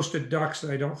roasted ducks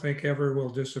I don't think ever will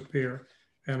disappear.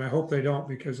 And I hope they don't,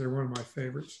 because they're one of my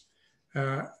favorites.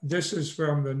 This is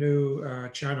from the new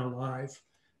China Live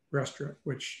restaurant,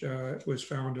 which was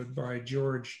founded by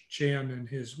George Chen and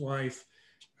his wife,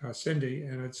 Cindy.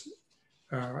 And it's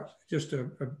just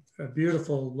a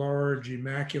beautiful, large,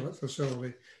 immaculate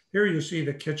facility. Here you see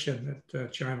the kitchen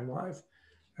at China Live.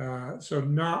 So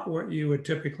not what you would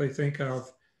typically think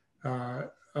of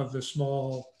the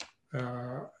small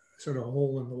sort of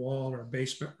hole in the wall or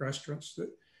basement restaurants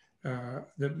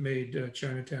that made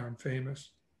Chinatown famous.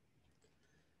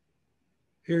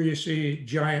 Here you see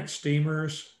giant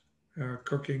steamers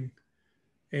cooking,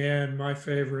 and my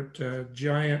favorite,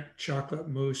 giant chocolate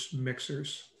mousse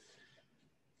mixers.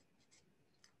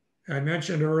 I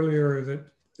mentioned earlier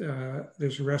that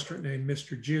there's a restaurant named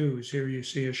Mr. Jew's. Here you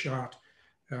see a shot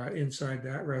inside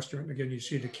that restaurant. Again, you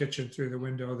see the kitchen through the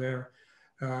window there.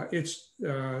 It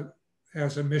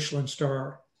has a Michelin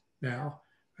star now,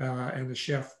 and the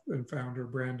chef and founder,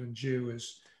 Brandon Jew,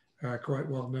 is quite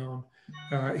well known.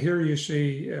 Here you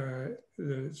see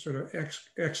the sort of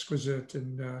exquisite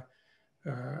and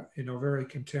very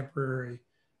contemporary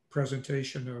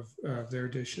presentation of their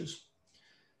dishes.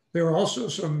 There are also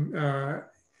some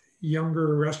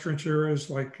younger restaurateurs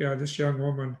like this young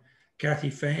woman, Kathy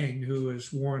Fang, who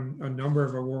has won a number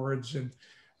of awards and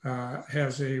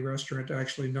has a restaurant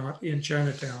actually not in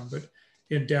Chinatown, but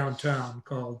in downtown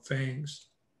called Fang's.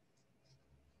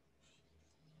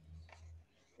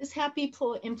 This happy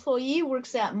employee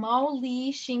works at Mao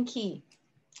Li Xinqi.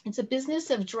 It's a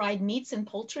business of dried meats and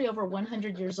poultry over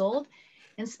 100 years old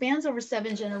and spans over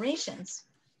 7 generations.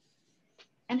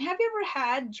 And have you ever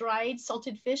had dried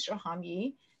salted fish or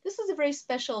hamyi? This is a very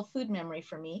special food memory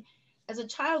for me. As a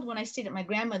child, when I stayed at my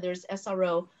grandmother's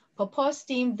SRO, Papa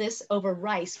steamed this over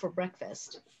rice for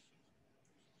breakfast.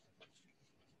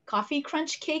 Coffee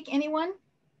crunch cake, anyone?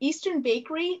 Eastern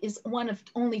Bakery is one of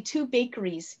only 2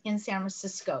 bakeries in San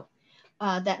Francisco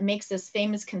that makes this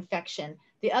famous confection.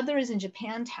 The other is in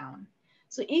Japantown.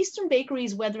 So Eastern Bakery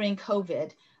is weathering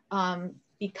COVID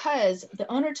because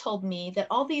the owner told me that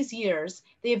all these years,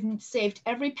 they have saved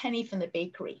every penny from the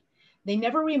bakery. They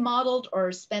never remodeled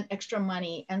or spent extra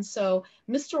money. And so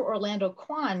Mr. Orlando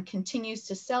Kwan continues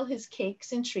to sell his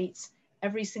cakes and treats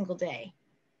every single day.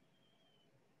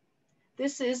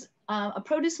 This is a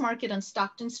produce market on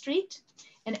Stockton Street.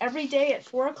 And every day at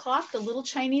 4 o'clock, the little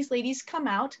Chinese ladies come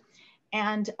out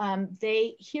and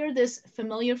they hear this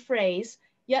familiar phrase,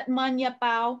 Yet man yet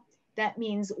bao, that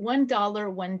means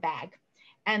 $1, one bag.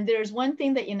 And there's one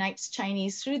thing that unites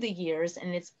Chinese through the years,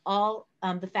 and it's all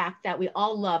the fact that we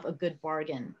all love a good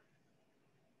bargain.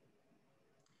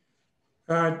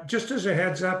 Just as a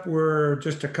heads up, we're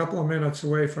just a couple of minutes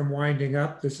away from winding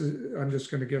up. I'm just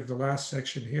going to give the last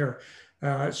section here.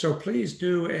 So please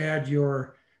do add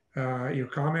your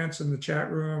comments in the chat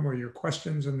room or your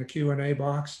questions in the Q&A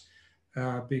box,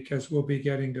 because we'll be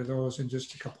getting to those in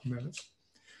just a couple of minutes.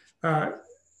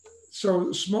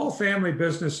 So small family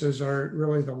businesses are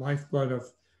really the lifeblood of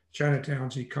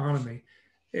Chinatown's economy.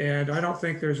 And I don't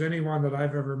think there's anyone that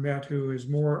I've ever met who is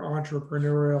more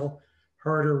entrepreneurial,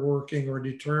 harder working, or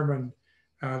determined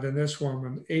than this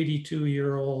woman,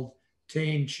 82-year-old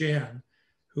Tane Chen,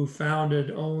 who founded,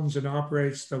 owns, and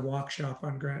operates the Walk Shop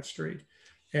on Grant Street.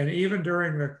 And even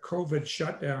during the COVID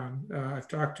shutdown, I've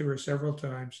talked to her several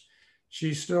times,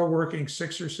 she's still working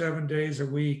 6 or 7 days a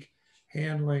week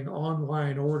handling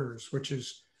online orders, which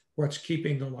is what's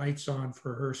keeping the lights on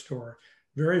for her store.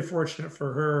 Very fortunate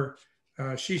for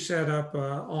her. She set up an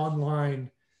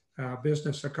online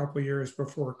business a couple of years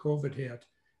before COVID hit,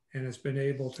 and has been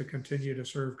able to continue to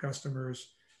serve customers,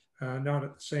 not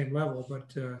at the same level,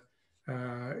 but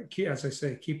as I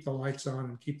say, keep the lights on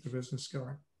and keep the business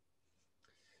going.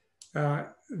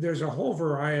 There's a whole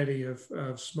variety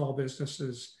of small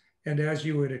businesses, and as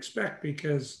you would expect,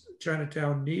 because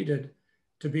Chinatown needed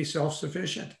to be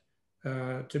self-sufficient,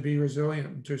 to be resilient,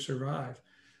 and to survive.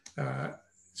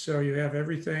 So you have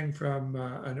everything from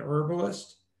an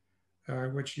herbalist,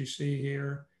 which you see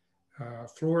here,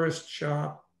 florist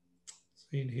shop,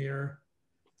 seen here,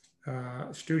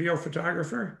 studio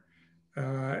photographer.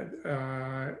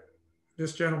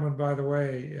 This gentleman, by the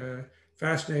way,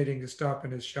 fascinating to stop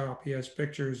in his shop. He has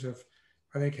pictures of,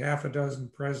 I think, half a dozen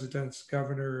presidents,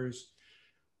 governors,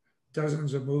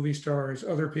 dozens of movie stars,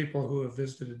 other people who have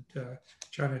visited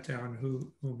Chinatown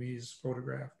whom he's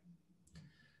photographed.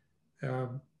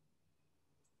 An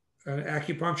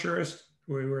acupuncturist,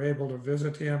 we were able to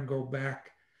visit him, go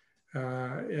back,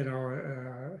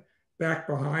 back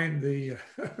behind the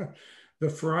the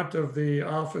front of the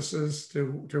offices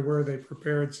to where they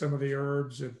prepared some of the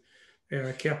herbs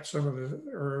and kept some of the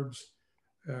herbs,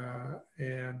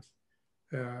 and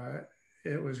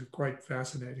it was quite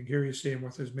fascinating. Here you see him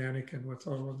with his mannequin with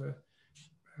all of the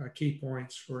key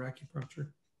points for acupuncture.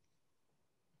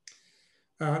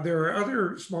 There are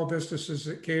other small businesses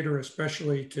that cater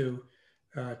especially to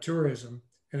tourism.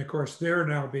 And of course, they're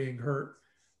now being hurt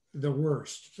the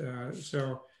worst.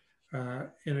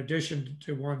 In addition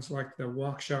to ones like the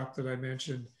Walk Shop that I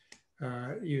mentioned,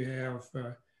 you have,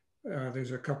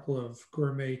 there's a couple of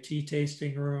gourmet tea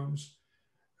tasting rooms.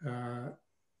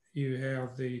 You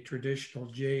have the traditional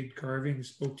jade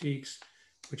carvings boutiques,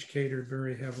 which catered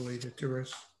very heavily to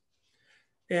tourists.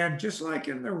 And just like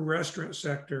in the restaurant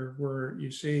sector, where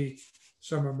you see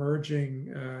some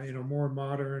emerging, more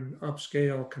modern,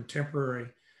 upscale, contemporary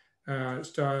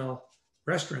style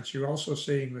restaurants, you're also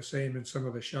seeing the same in some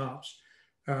of the shops.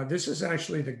 This is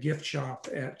actually the gift shop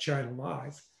at China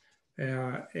Live.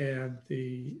 And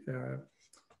the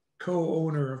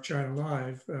co-owner of China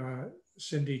Live,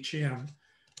 Cindy Chen,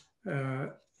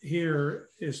 here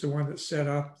is the one that set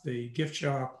up the gift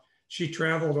shop. She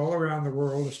traveled all around the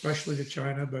world, especially to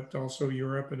China, but also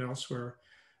Europe and elsewhere,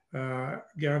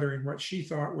 gathering what she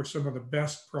thought were some of the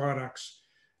best products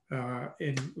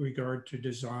in regard to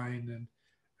design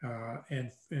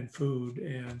and food,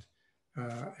 and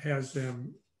has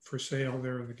them for sale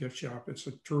there in the gift shop. It's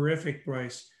a terrific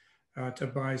place to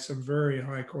buy some very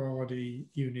high quality,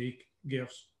 unique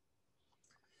gifts.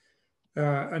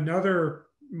 Another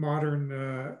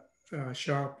modern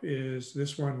shop is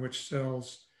this one, which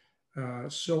sells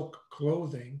silk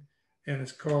clothing, and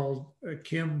it's called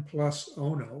Kim Plus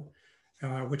Ono,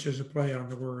 which is a play on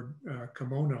the word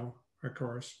kimono, of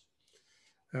course.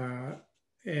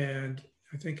 And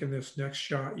I think in this next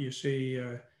shot, you see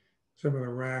some of the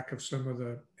rack of some of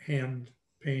the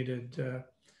hand-painted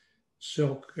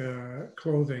silk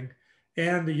clothing.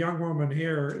 And the young woman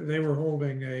here, they were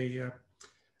holding a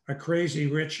Crazy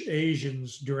Rich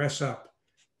Asians Dress Up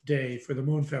Day for the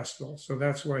Moon Festival. So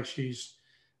that's why she's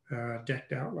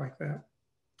decked out like that.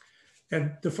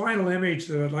 And the final image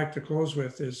that I'd like to close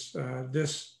with is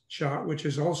this shot, which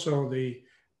is also the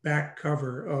back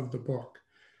cover of the book.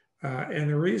 And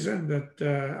the reason that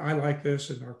I like this,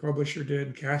 and our publisher did,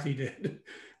 and Kathy did,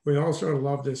 we also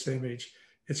love this image.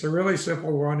 It's a really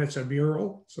simple one. It's a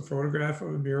mural. It's a photograph of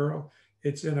a mural.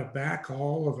 It's in a back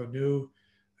hall of a new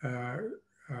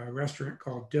restaurant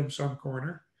called Dim Sum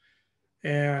Corner.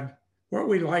 And what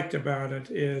we liked about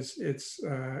it is it's,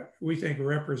 we think,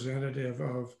 representative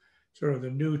of sort of the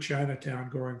new Chinatown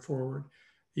going forward.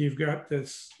 You've got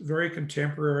this very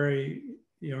contemporary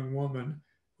young woman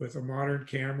with a modern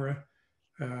camera.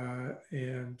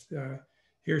 And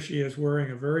here she is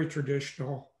wearing a very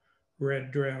traditional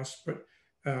red dress, but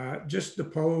just the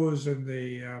pose and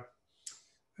the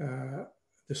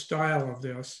style of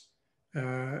this,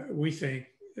 we think,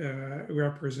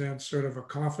 represents sort of a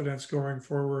confidence going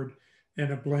forward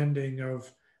and a blending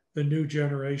of the new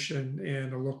generation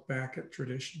and a look back at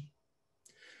tradition.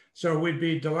 So we'd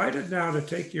be delighted now to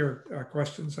take your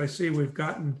questions. I see we've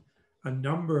gotten a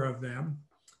number of them.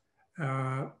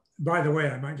 By the way,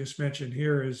 I might just mention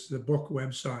here is the book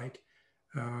website,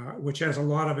 which has a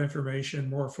lot of information,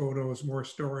 more photos, more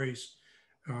stories,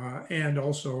 and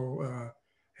also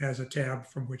has a tab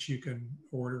from which you can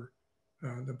order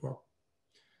the book.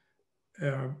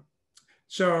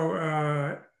 So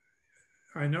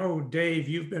I know, Dave,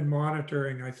 you've been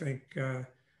monitoring, I think,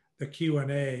 the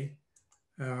Q&A.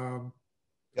 Yeah,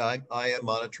 I am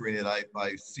monitoring it.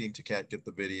 I seem to can't get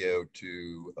the video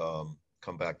to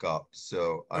come back up.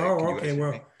 So okay,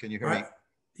 well, can you hear me?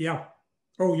 Yeah.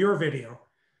 Oh, your video.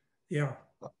 Yeah.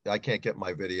 I can't get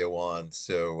my video on.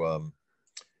 So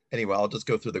anyway, I'll just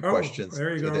go through the questions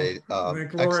there you today. go. I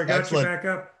think Laura got you back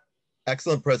up.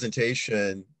 Excellent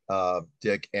presentation,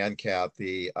 Dick and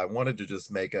Kathy. I wanted to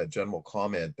just make a general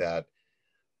comment that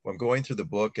when I'm going through the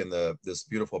book and this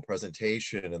beautiful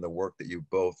presentation and the work that you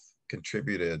both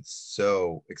contributed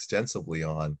so extensively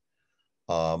on,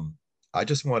 I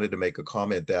just wanted to make a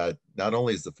comment that not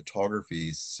only is the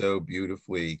photography so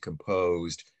beautifully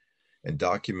composed and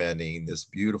documenting this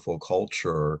beautiful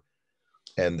culture,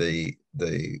 and the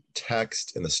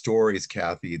text and the stories,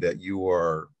 Kathy, that you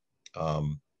are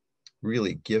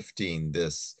really gifting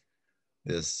this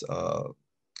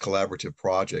collaborative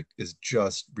project is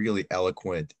just really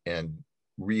eloquent and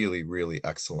really, really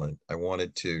excellent. I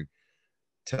wanted to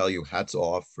tell you hats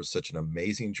off for such an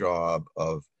amazing job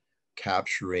of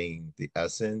capturing the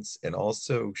essence and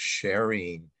also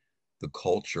sharing the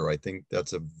culture. I think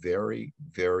that's a very,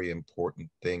 very important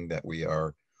thing that we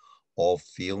are all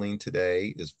feeling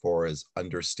today as far as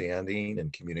understanding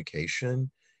and communication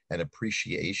and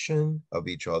appreciation of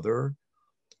each other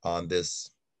on this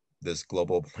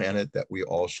global planet that we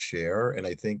all share. And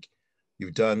I think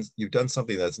you've done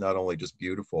something that's not only just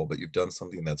beautiful, but you've done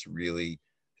something that's really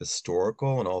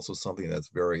historical and also something that's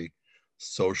very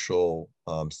social,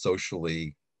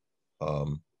 socially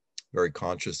very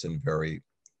conscious and very,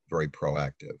 very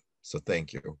proactive. So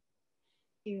thank you. Thank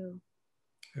you.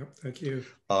 Yep, thank you.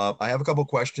 I have a couple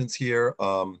questions here.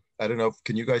 I don't know,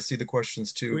 can you guys see the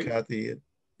questions too, Kathy?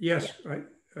 Yes,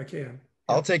 I can.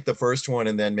 I'll take the first one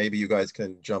and then maybe you guys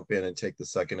can jump in and take the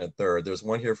second and third. There's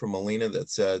one here from Melina that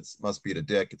says, must be to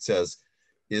Dick. It says,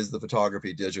 is the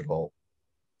photography digital,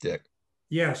 Dick?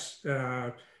 Yes,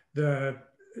 the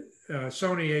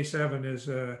Sony A7 is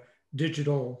a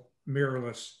digital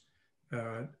mirrorless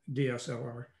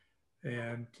DSLR.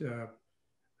 And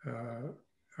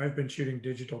I've been shooting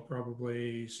digital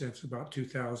probably since about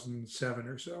 2007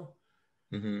 or so.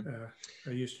 Mm-hmm.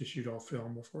 I used to shoot all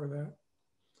film before that.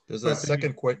 There's a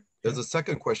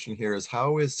second question here is,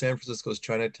 how is San Francisco's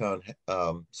Chinatown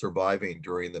surviving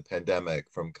during the pandemic,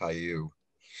 from Caillou?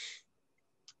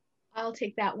 I'll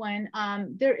take that one.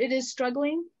 It is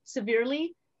struggling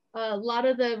severely. A lot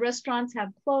of the restaurants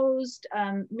have closed.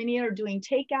 Many are doing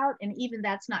takeout, and even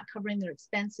that's not covering their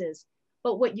expenses.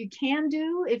 But what you can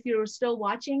do, if you're still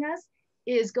watching us,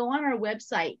 is go on our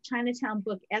website,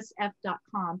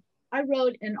 ChinatownBookSF.com. I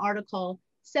wrote an article,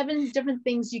 7 different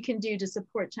things you can do to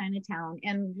support Chinatown.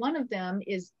 And one of them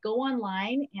is go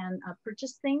online and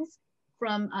purchase things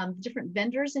from different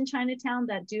vendors in Chinatown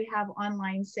that do have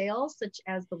online sales, such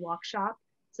as the Walk Shop,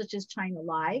 such as China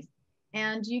Live.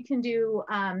 And you can do,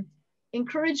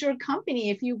 encourage your company,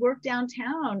 if you work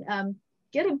downtown,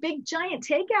 get a big giant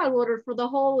takeout order for the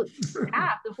whole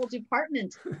staff, the whole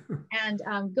department, and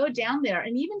go down there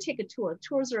and even take a tour.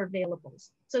 Tours are available.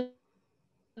 So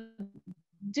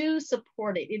do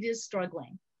support it. It is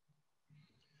struggling.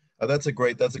 That's a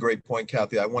great point,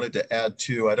 Kathy. I wanted to add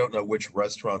too, I don't know which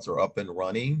restaurants are up and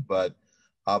running, but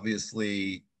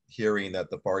obviously hearing that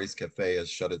the Far East Cafe has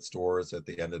shut its doors at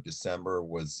the end of December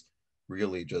was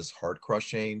really just heart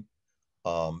crushing,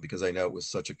 because I know it was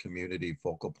such a community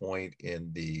focal point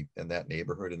in that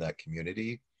neighborhood, in that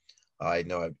community. I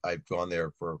know I've gone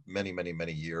there for many, many,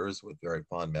 many years with very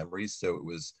fond memories. So it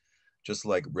was just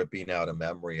like ripping out a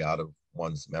memory out of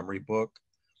one's memory book.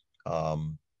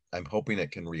 I'm hoping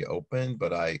it can reopen,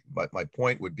 but my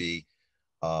point would be,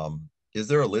 Is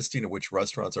there a listing of which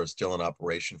restaurants are still in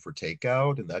operation for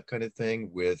takeout and that kind of thing,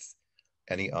 with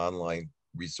any online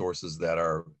resources that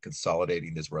are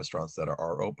consolidating these restaurants that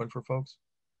are open for folks?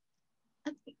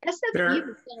 SFP has There, done a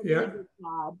really yeah, good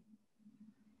job.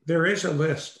 there is a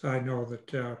list. I know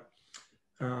that,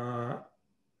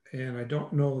 and I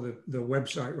don't know the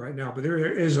website right now, but there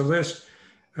is a list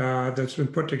that's been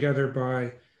put together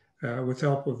by, with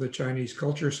help of the Chinese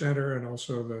Culture Center and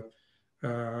also the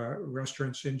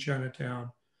restaurants in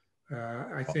Chinatown.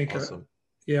 I think, Awesome.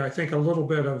 yeah, I think a little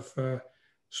bit of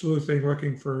sleuthing,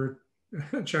 looking for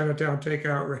Chinatown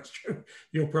takeout restaurant,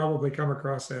 you'll probably come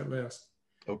across that list.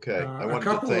 Okay. I A wanted to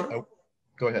couple thank, of, oh,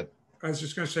 go ahead. I was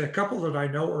just going to say a couple that I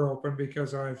know are open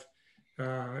because I've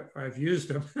used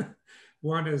them.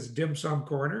 One is Dim Sum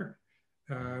Corner.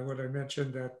 What I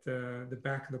mentioned at the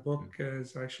back of the book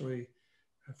is actually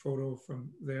a photo from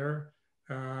there,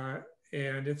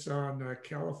 and it's on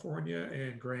California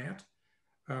and Grant,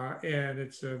 and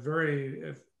it's a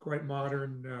very quite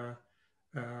modern,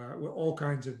 with all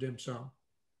kinds of dim sum,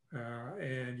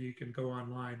 and you can go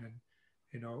online and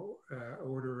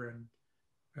order and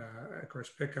of course,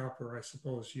 pick up, or I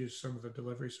suppose use some of the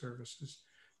delivery services.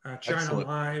 China Excellent.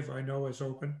 Live, I know, is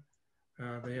open.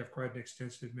 They have quite an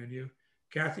extensive menu.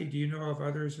 Kathy, do you know of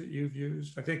others that you've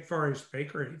used? I think Far East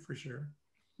Bakery for sure.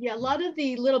 Yeah, a lot of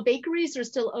the little bakeries are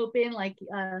still open, like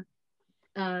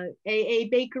AA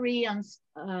Bakery on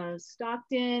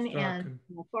Stockton and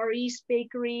Far East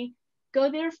Bakery.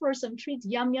 Go there for some treats.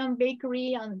 Yum Yum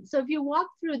Bakery. So if you walk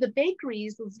through the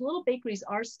bakeries, those little bakeries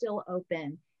are still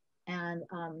open. And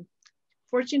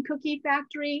Fortune Cookie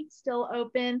Factory still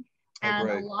open. And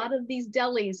a lot of these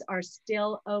delis are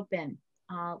still open.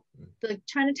 The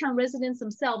Chinatown residents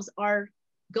themselves are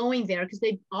going there because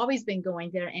they've always been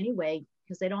going there anyway,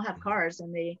 because they don't have cars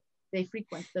and they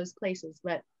frequent those places,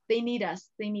 but they need us.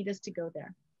 They need us to go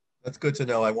there. That's good to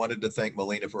know. I wanted to thank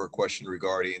Melina for a question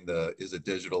regarding is it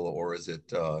digital or is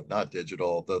it not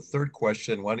digital? The third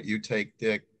question, why don't you take,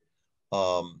 Dick,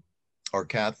 or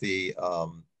Kathy,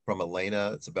 from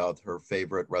Elena? It's about her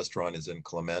favorite restaurant is in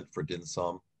Clement for dim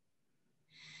sum.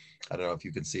 I don't know if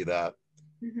you can see that.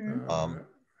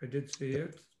 I did see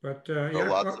it, but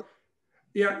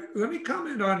yeah, let me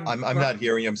comment on. I'm not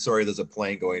hearing you. I'm sorry. There's a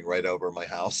plane going right over my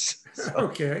house. So.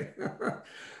 Okay.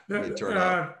 Turn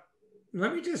up.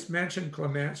 Let me just mention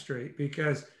Clement Street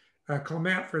because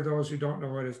Clement, for those who don't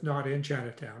know it, is not in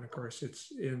Chinatown. Of course,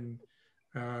 it's in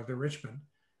the Richmond.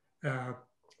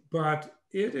 But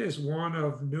it is one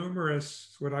of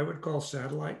numerous, what I would call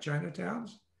satellite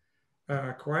Chinatowns,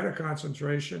 quite a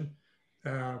concentration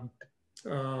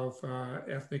of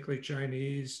ethnically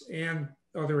Chinese and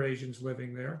other Asians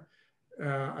living there,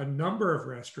 a number of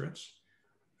restaurants,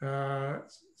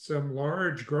 some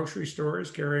large grocery stores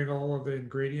carrying all of the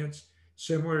ingredients,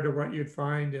 similar to what you'd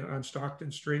find on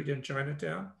Stockton Street in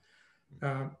Chinatown.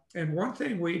 And one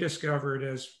thing we discovered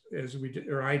as we did,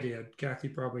 or I did, Kathy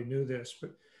probably knew this,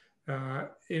 but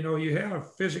you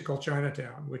have physical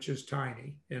Chinatown, which is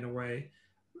tiny in a way,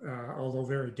 although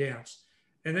very dense.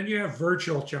 And then you have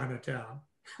virtual Chinatown,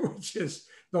 which is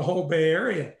the whole Bay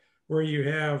Area, where you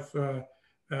have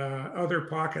other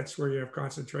pockets where you have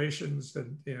concentrations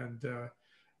and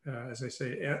as I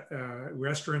say,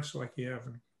 restaurants like you have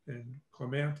in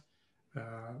Clement.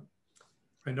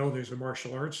 I know there's a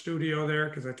martial arts studio there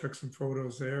because I took some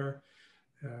photos there.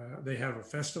 They have a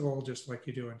festival just like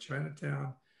you do in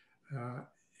Chinatown.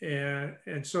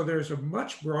 And so there's a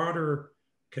much broader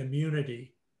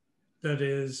community that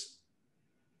is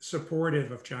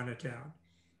supportive of Chinatown.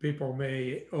 People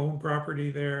may own property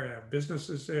there, have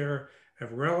businesses there,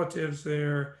 have relatives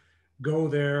there, go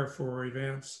there for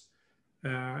events.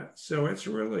 So it's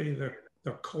really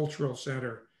the cultural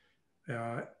center.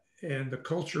 And the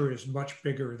culture is much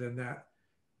bigger than that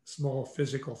small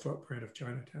physical footprint of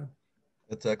Chinatown.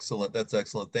 That's excellent. That's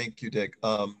excellent. Thank you, Dick.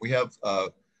 We have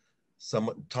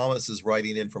Thomas is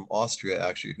writing in from Austria,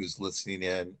 actually, who's listening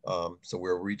in. So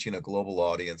we're reaching a global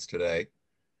audience today.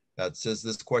 It says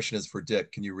this question is for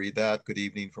Dick. Can you read that? Good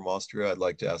evening from Austria. I'd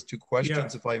like to ask two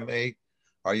questions, if I may.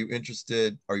 Are you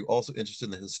also interested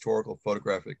in the historical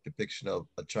photographic depiction of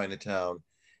a Chinatown?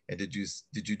 And did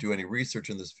you do any research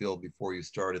in this field before you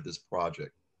started this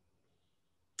project?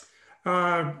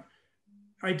 I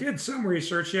did some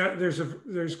research. Yeah,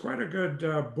 there's quite a good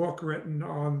book written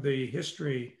on the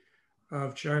history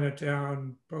of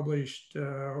Chinatown, published,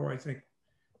 I think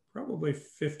probably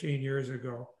 15 years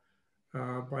ago,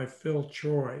 by Phil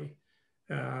Choi.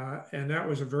 And that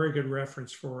was a very good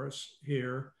reference for us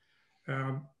here.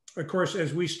 Of course,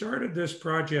 as we started this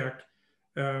project,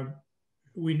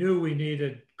 we knew we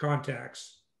needed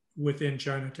contacts within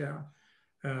Chinatown.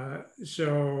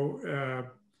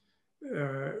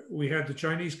 We had the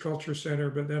Chinese Culture Center,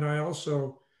 but then I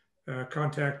also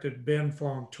contacted Ben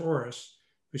Fong Torres,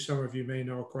 who some of you may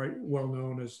know, quite well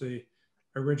known as the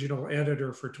original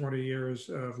editor for 20 years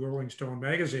of Rolling Stone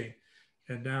magazine,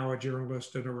 and now a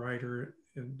journalist and a writer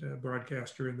and a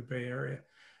broadcaster in the Bay Area.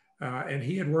 And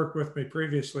he had worked with me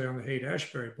previously on the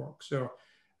Haight-Ashbury book. So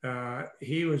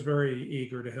he was very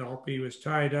eager to help. He was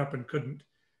tied up and couldn't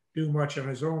do much on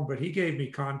his own, but he gave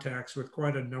me contacts with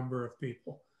quite a number of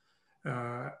people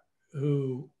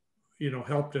who,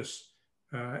 helped us.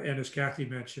 And as Kathy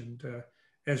mentioned,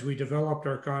 as we developed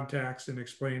our contacts and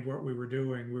explained what we were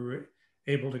doing, we were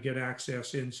able to get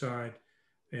access inside,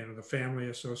 the family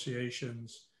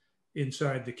associations,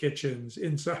 inside the kitchens,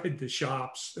 inside the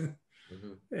shops,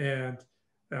 mm-hmm. and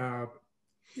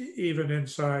even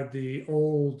inside the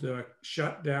old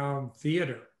shut down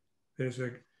theater. There's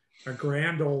a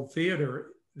grand old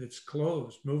theater that's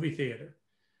closed, movie theater,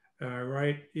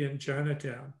 right in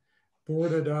Chinatown,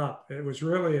 boarded up. It was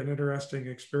really an interesting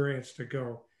experience to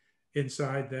go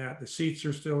inside that. The seats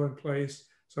are still in place.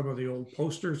 Some of the old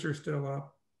posters are still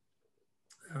up.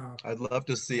 I'd love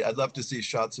to see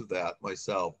shots of that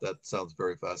myself. That sounds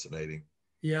very fascinating.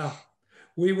 Yeah,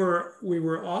 we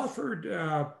were offered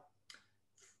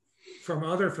from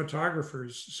other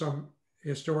photographers some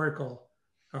historical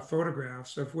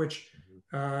photographs, of which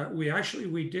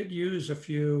we did use a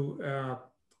few,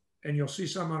 and you'll see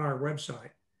some on our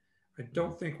website. I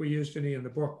don't think we used any in the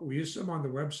book. We used some on the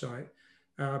website,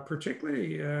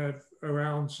 particularly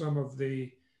around some of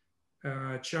the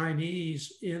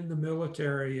Chinese in the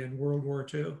military in World War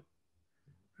II.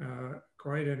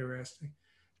 Quite interesting.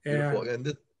 Beautiful.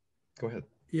 And go ahead.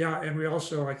 Yeah, and we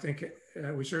also, I think,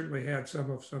 we certainly had some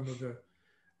of the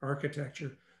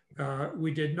architecture.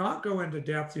 We did not go into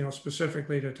depth,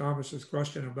 specifically to Thomas's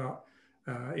question about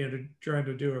trying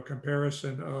to do a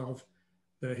comparison of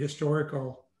the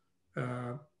historical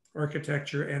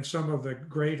architecture and some of the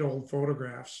great old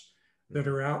photographs that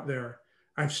are out there.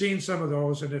 I've seen some of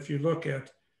those, and if you look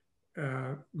at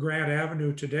Grant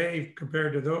Avenue today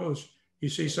compared to those, you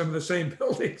see some of the same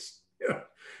buildings.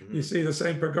 Mm-hmm. You see the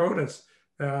same pagodas.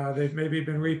 They've maybe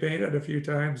been repainted a few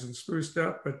times and spruced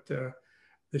up, but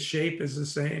the shape is the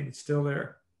same. It's still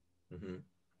there. Mm-hmm.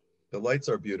 The lights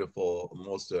are beautiful.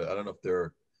 Most, I don't know if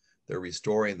they're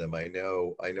restoring them. I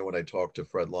know when I talked to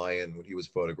Fred Lyon when he was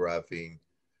photographing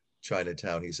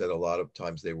Chinatown, he said a lot of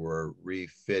times they were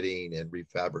refitting and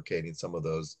refabricating some of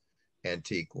those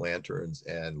antique lanterns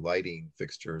and lighting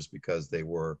fixtures because they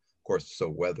were, of course, so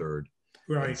weathered.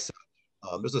 Right. So,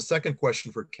 there's a second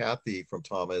question for Kathy from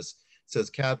Thomas. It says,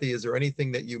 Kathy, is there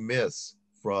anything that you miss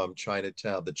from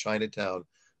Chinatown, the Chinatown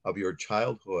of your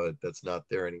childhood that's not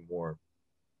there anymore?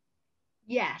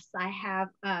 Yes, I have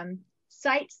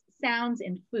sights, sounds,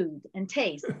 and food and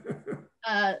taste.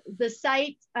 The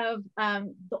site of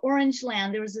the Orange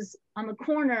Land, there was this on the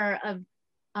corner of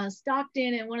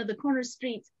Stockton and one of the corner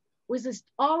streets was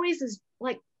always this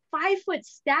like 5-foot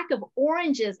stack of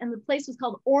oranges, and the place was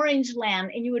called Orange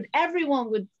Land, and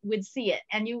everyone would see it,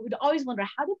 and you would always wonder,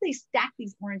 how did they stack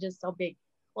these oranges so big?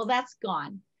 Well, that's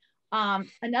gone.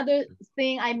 Another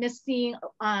thing I miss seeing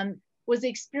was the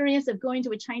experience of going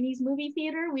to a Chinese movie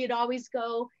theater. We'd always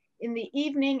go in the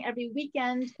evening every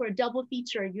weekend for a double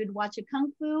feature. You'd watch a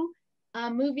kung fu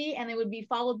movie, and it would be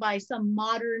followed by some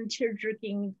modern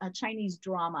tear-jerking Chinese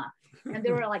drama. And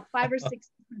there were like 5 or 6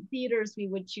 different theaters we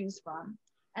would choose from.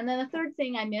 And then the third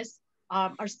thing I miss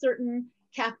are certain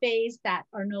cafes that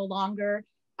are no longer.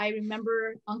 I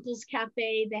remember Uncle's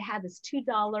Cafe. They had this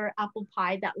 $2 apple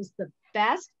pie. That was the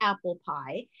best apple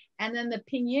pie. And then the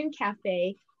Pinyin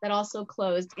Cafe that also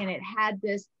closed, and it had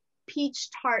this peach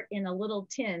tart in a little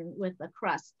tin with a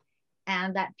crust.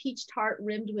 And that peach tart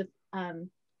rimmed with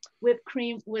whipped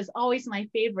cream was always my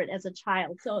favorite as a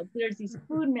child. So there's these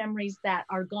food memories that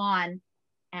are gone,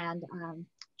 and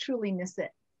truly miss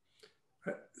it.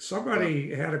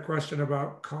 Somebody had a question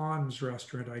about Khan's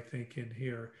restaurant, I think, in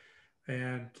here.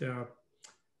 And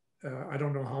I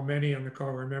don't know how many on the call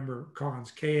remember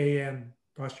Khan's,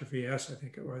 K-A-N''S, I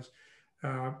think it was.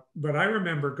 But I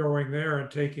remember going there and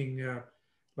taking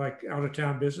like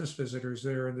out-of-town business visitors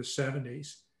there in the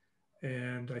 70s.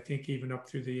 And I think even up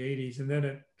through the 80s. And then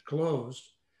it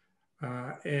closed.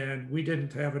 And we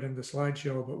didn't have it in the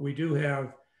slideshow, but we do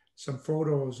have some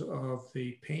photos of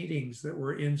the paintings that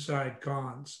were inside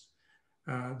Khan's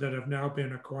that have now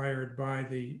been acquired by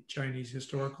the Chinese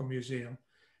Historical Museum.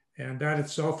 And that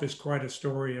itself is quite a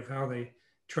story of how they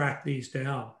tracked these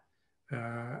down.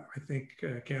 I think,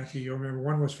 Kathy, you remember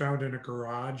one was found in a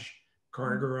garage,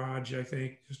 car garage, I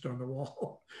think, just on the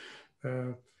wall.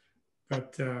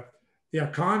 But Yeah,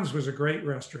 Khan's was a great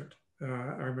restaurant. I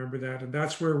remember that. And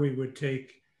that's where we would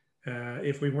take,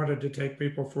 if we wanted to take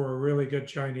people for a really good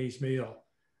Chinese meal,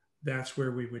 that's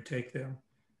where we would take them.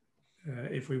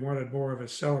 If we wanted more of a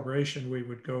celebration, we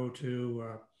would go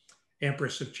to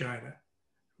Empress of China,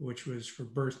 which was for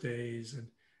birthdays. And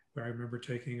I remember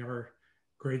taking our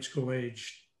grade school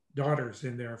age daughters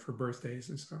in there for birthdays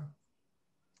and stuff.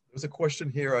 There's a question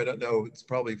here. I don't know. It's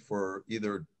probably for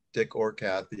either Dick or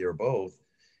Kathy or both.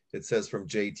 It says from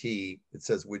JT, it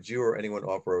says, would you or anyone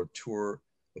offer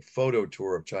a photo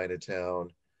tour of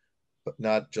Chinatown, but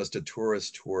not just a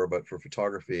tourist tour, but for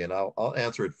photography? And I'll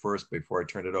answer it first before I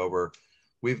turn it over.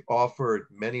 We've offered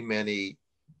many, many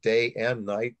day and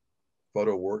night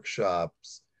photo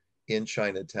workshops in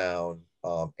Chinatown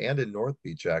and in North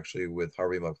Beach, actually, with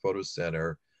Harvey Photo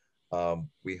Center.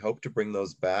 We hope to bring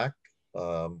those back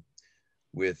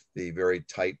with the very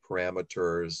tight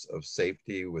parameters of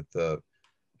safety, with the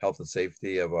health and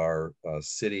safety of our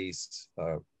city's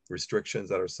restrictions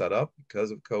that are set up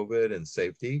because of COVID and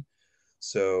safety.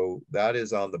 So that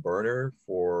is on the burner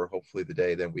for hopefully the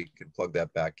day, then we can plug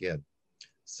that back in.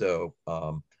 So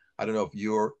I don't know if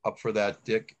you're up for that,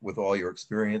 Dick, with all your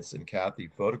experience, and Kathy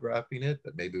photographing it,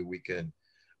 but maybe we can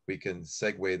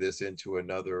segue this into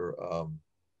another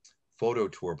photo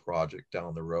tour project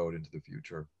down the road into the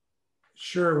future.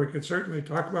 Sure, we could certainly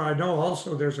talk about. I know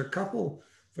also there's a couple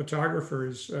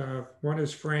photographers. One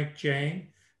is Frank Jang,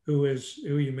 who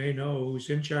you may know, who's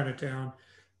in Chinatown,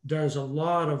 does a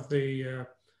lot of the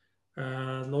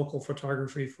local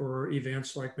photography for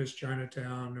events like Miss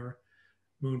Chinatown or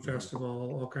Moon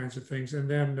Festival, all kinds of things. And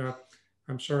then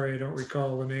I'm sorry, I don't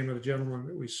recall the name of the gentleman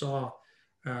that we saw,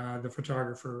 the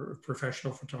photographer,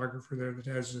 professional photographer there that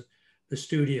has the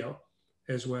studio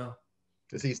as well.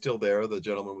 Is he still there, the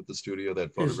gentleman with the studio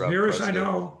that photographed? As near as I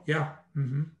know, yeah.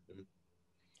 Mm-hmm.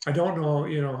 I don't know,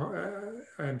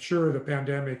 I'm sure the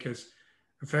pandemic has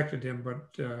affected him,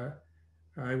 but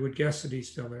I would guess that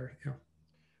he's still there. Yeah.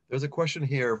 There's a question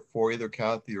here for either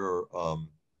Kathy or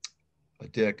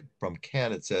Dick from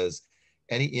Ken. It says,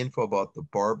 any info about the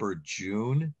barber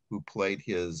June who played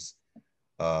his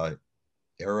Erho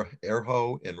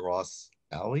in Ross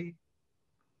Alley?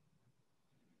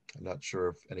 I'm not sure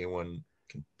if anyone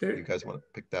you guys want to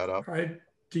pick that up?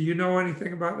 Do you know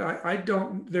anything about that? I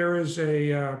don't. There is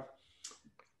a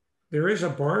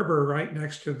barber right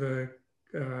next to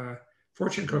the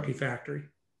fortune cookie factory.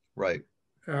 Right.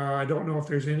 I don't know if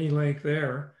there's any link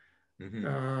there.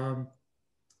 Mm-hmm.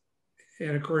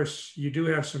 And of course, you do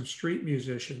have some street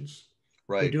musicians.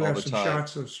 Right. We do have some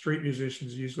shots of street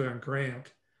musicians, usually on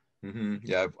Grant. Mm-hmm.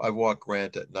 Yeah, I've walked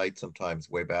Grant at night sometimes,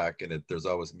 way back, and there's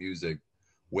always music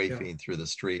wafting through the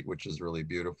street, which is really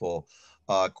beautiful.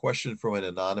 Question from an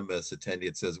anonymous attendee.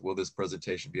 It says, will this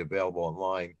presentation be available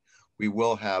online? We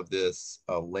will have this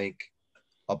link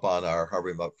up on our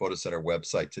Harvey Photo Center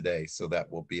website today, so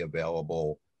that will be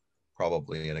available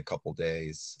probably in a couple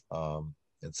days.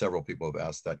 And several people have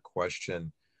asked that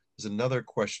question. There's another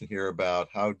question here about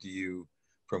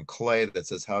from Clay, that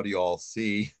says, how do you all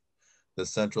see the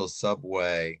central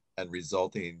subway and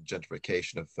resulting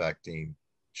gentrification affecting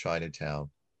Chinatown?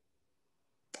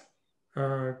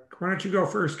 Why don't you go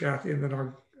first, Kathy, and then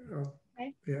I'll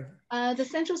okay. Yeah. The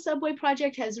Central Subway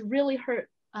project has really hurt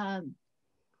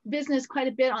business quite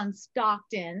a bit on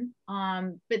Stockton.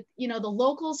 But the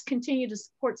locals continue to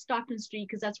support Stockton Street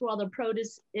because that's where all their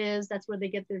produce is. That's where they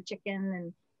get their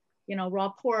chicken and raw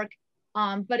pork.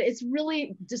 But it's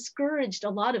really discouraged a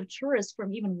lot of tourists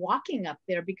from even walking up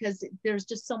there because there's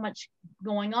just so much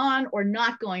going on or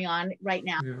not going on right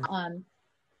now. Yeah.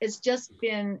 It's just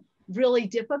been really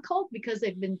difficult because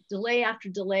they've been delay after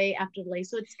delay after delay.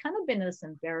 So it's kind of been this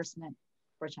embarrassment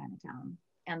for Chinatown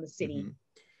and the city.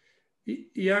 Mm-hmm.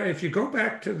 Yeah, if you go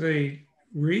back to the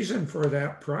reason for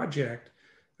that project,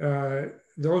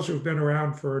 those who've been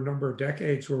around for a number of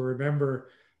decades will remember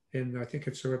I think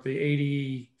it's with the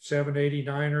 87,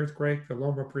 89 earthquake, the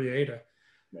Loma Prieta.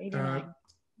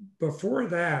 Before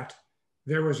that,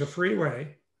 there was a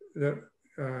freeway, the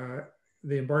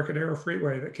Embarcadero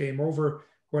Freeway, that came over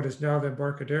what is now the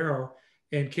Embarcadero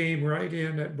and came right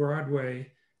in at Broadway,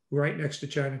 right next to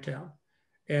Chinatown.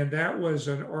 And that was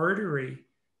an artery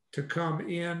to come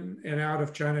in and out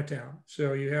of Chinatown.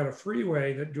 So you had a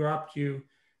freeway that dropped you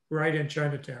right in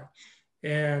Chinatown.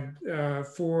 And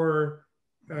for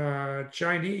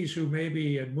Chinese who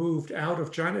maybe had moved out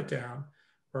of Chinatown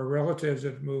or relatives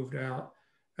had moved out,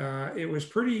 it was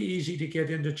pretty easy to get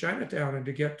into Chinatown and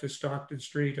to get to Stockton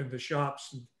Street and the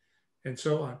shops and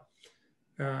so on.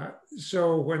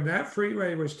 So when that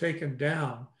freeway was taken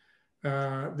down,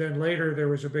 then later there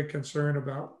was a big concern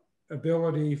about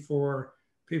ability for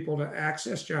people to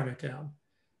access Chinatown.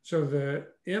 So the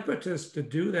impetus to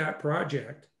do that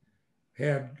project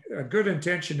had a good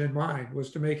intention in mind, was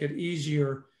to make it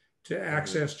easier to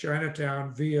access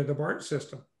Chinatown via the BART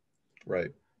system.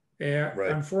 Right. And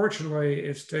Right. unfortunately,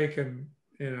 it's taken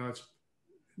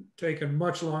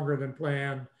much longer than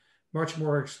planned, much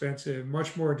more expensive,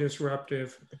 much more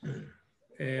disruptive.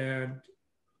 And,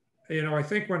 I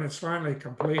think when it's finally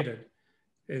completed,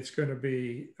 it's going to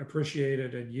be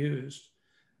appreciated and used.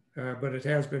 But it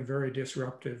has been very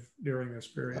disruptive during this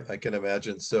period. I can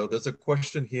imagine. So there's a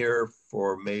question here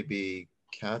for maybe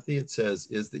Kathy. It says,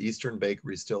 is the Eastern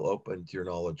Bakery still open to your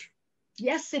knowledge?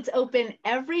 Yes, it's open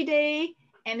every day.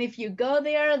 And if you go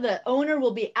there, the owner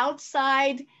will be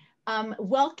outside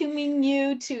welcoming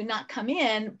you to not come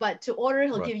in, but to order.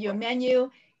 He'll give you a menu.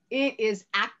 It is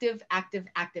active, active,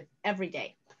 active every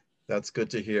day. That's good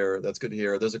to hear. That's good to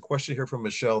hear. There's a question here from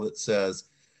Michelle that says,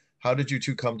 how did you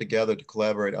two come together to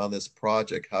collaborate on this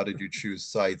project? How did you choose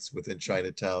sites within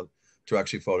Chinatown to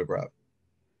actually photograph?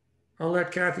 I'll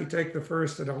let Kathy take the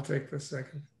first and I'll take the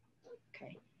second.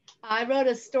 Okay. I wrote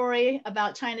a story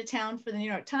about Chinatown for the New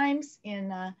York Times in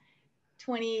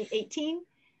 2018.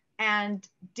 And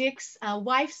Dick's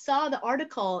wife saw the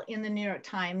article in the New York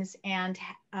Times, and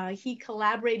he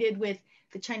collaborated with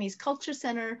the Chinese Culture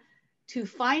Center to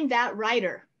find that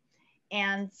writer.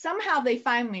 And somehow they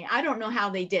found me. I don't know how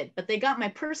they did, but they got my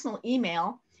personal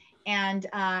email and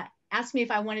asked me if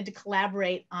I wanted to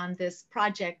collaborate on this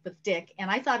project with Dick.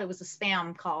 And I thought it was a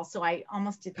spam call, so I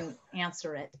almost didn't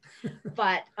answer it.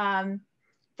 But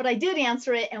I did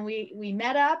answer it, and we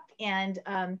met up, and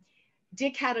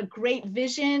Dick had a great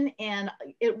vision, and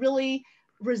it really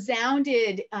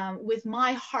resounded with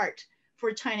my heart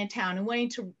for Chinatown and wanting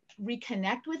to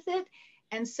reconnect with it.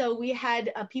 And so we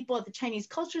had people at the Chinese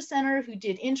Culture Center who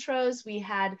did intros. We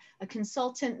had a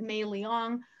consultant, Mei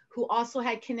Liang, who also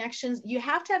had connections. You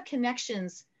have to have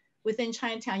connections within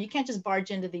Chinatown. You can't just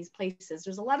barge into these places.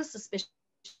 There's a lot of suspicion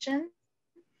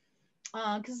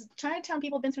because Chinatown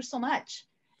people have been through so much.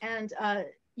 And,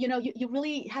 you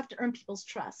really have to earn people's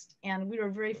trust. And we were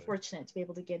very fortunate to be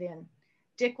able to get in.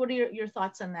 Dick, what are your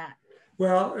thoughts on that?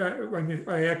 Well,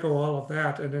 I echo all of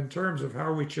that. And in terms of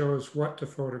how we chose what to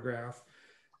photograph,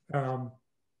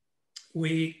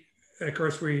 we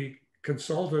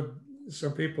consulted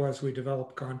some people as we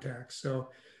developed contacts. So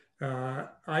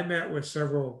I met with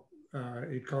several,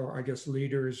 you'd call, I guess,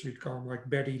 leaders. You'd call them like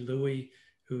Betty Louie,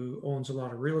 who owns a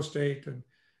lot of real estate and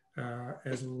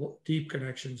has deep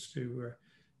connections to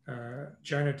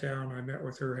Chinatown. I met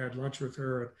with her, had lunch with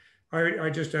her. I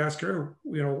just asked her,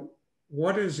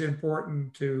 what is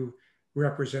important to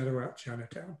represent about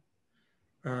Chinatown?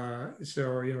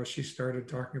 So, she started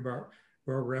talking about,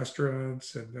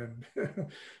 restaurants and then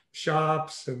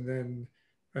shops and then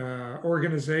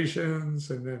organizations.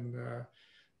 And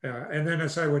then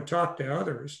as I would talk to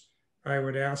others, I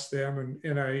would ask them,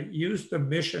 and I used the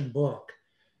mission book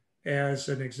as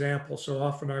an example. So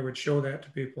often I would show that to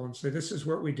people and say, this is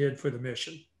what we did for the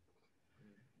mission.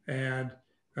 And,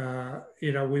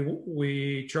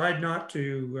 we tried not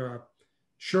to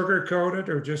sugarcoat it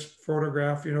or just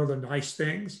photograph, the nice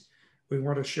things. We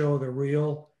want to show the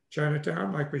real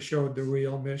Chinatown, like we showed the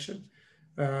real mission.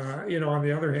 On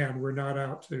the other hand, we're not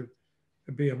out to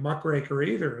be a muckraker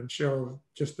either and show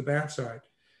just the bad side.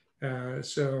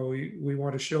 So we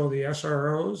want to show the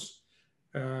SROs.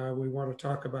 We want to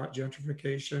talk about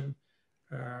gentrification.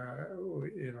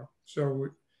 So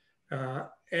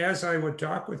as I would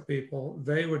talk with people,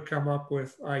 they would come up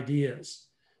with ideas.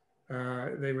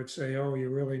 They would say, oh, you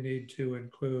really need to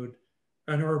include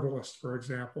an herbalist, for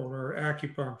example, or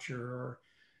acupuncture, or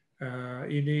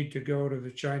you need to go to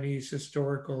the Chinese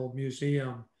Historical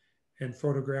Museum and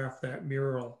photograph that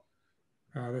mural.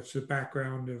 That's the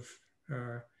background of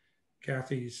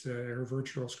Kathy's, her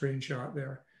virtual screenshot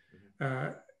there.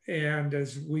 And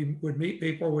as we would meet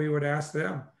people, we would ask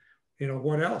them,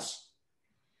 what else?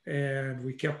 And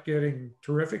we kept getting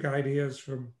terrific ideas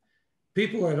from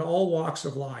people at all walks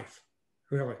of life,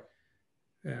 really.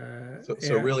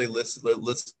 So really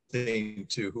listening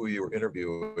to who you were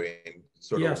interviewing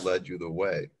sort of led you the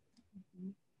way.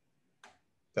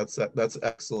 That's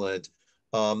excellent.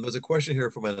 There's a question here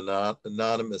from an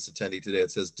anonymous attendee today. It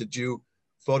says, did you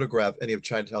photograph any of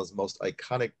Chinatown's most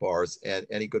iconic bars, and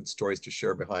any good stories to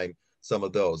share behind some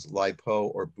of those? Lai Po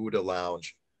or Buddha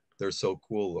Lounge, they're so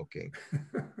cool looking.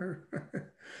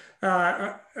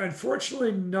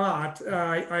 Unfortunately not.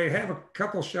 I have a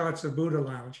couple shots of Buddha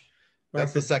Lounge.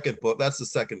 That's the second book. That's the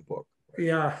second book.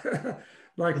 Yeah,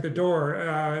 like the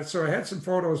door. So I had some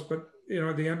photos, but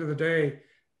at the end of the day,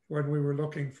 when we were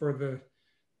looking for the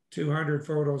 200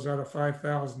 photos out of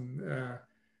 5,000,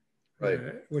 Right.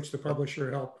 which the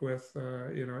publisher helped with.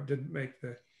 It didn't make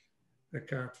the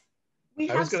cut.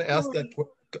 I was going to ask that.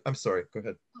 I'm sorry. Go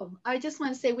ahead. Oh, I just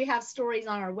want to say we have stories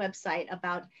on our website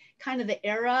about kind of the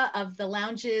era of the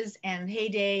lounges and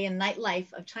heyday and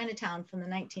nightlife of Chinatown from the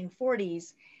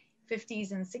 1940s,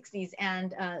 50s, and 60s.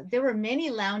 And there were many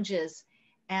lounges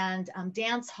and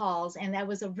dance halls, and that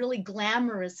was a really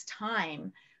glamorous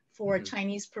time for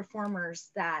Chinese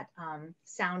performers that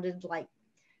sounded like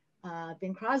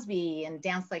Bing Crosby and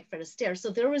danced like Fred Astaire. So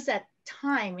there was that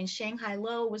time, and Shanghai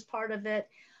Lo was part of it.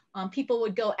 People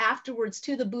would go afterwards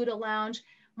to the Buddha Lounge.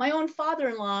 My own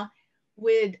father-in-law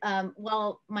would,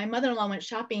 while my mother-in-law went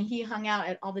shopping, he hung out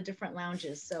at all the different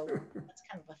lounges. So that's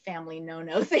kind of a family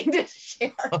no-no thing to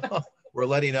share. We're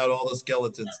letting out all the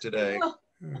skeletons today.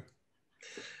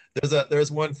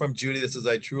 There's one from Judy that says,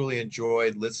 I truly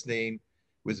enjoyed listening. It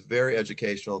was very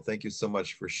educational. Thank you so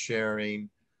much for sharing.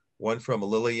 One from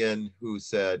Lillian who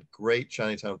said, great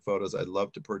Chinatown photos. I'd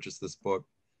love to purchase this book.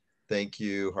 Thank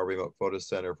you, Harvey Milk Photo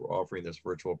Center, for offering this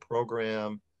virtual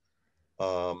program.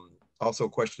 Also a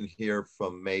question here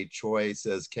from May Choi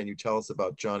says, can you tell us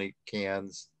about Johnny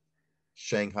Can's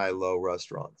Shanghai Lo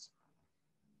restaurants?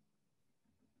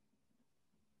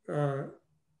 I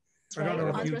don't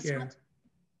know if you can.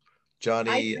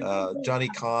 Johnny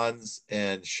Khan's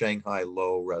and Shanghai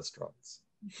Lo restaurants.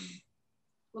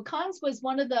 Well, Khan's was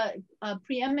one of the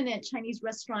preeminent Chinese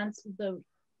restaurants. The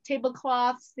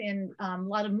tablecloths and a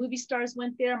lot of movie stars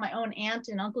went there. My own aunt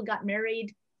and uncle got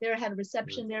married there, had a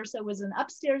reception there. So it was an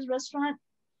upstairs restaurant,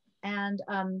 and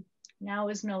now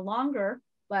is no longer,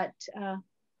 but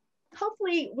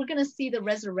hopefully we're going to see the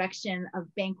resurrection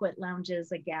of banquet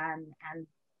lounges again and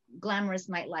glamorous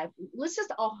nightlife. Let's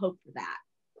just all hope for that.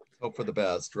 Hope for the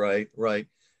best, right?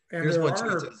 And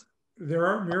there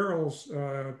are murals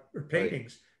or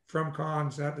paintings from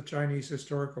Khan's at the Chinese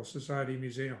Historical Society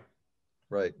Museum.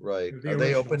 Right. Are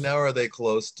they open now or are they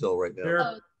closed still right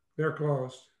now? They're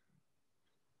closed.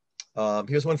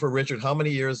 Here's one for Richard. How many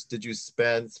years did you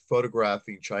spend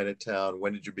photographing Chinatown?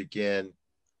 When did you begin?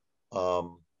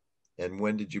 And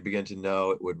when did you begin to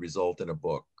know it would result in a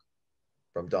book?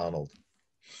 From Donald.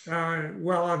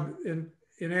 Well, in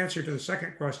answer to the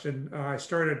second question, I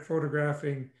started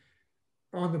photographing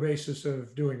on the basis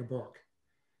of doing a book.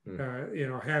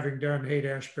 Having done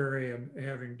Haight-Ashbury and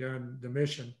having done The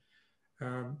Mission.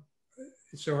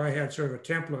 So I had sort of a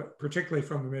template, particularly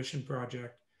from the Mission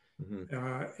Project.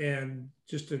 And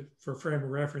just for frame of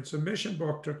reference, the Mission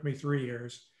book took me 3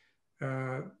 years.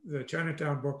 The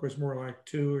Chinatown book was more like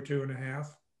 2 or 2.5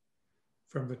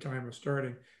 from the time of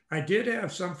starting. I did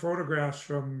have some photographs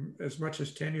from as much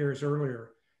as 10 years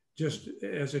earlier, just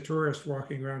as a tourist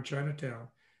walking around Chinatown.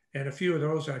 And a few of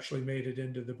those actually made it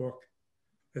into the book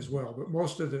as well. But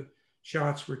most of the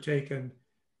shots were taken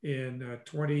in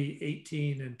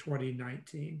 2018 and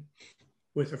 2019,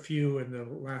 with a few in the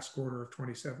last quarter of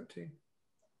 2017.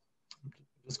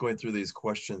 Just going through these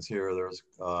questions here.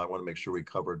 I want to make sure we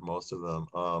covered most of them.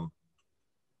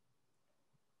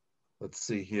 Let's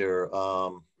see here.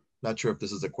 Not sure if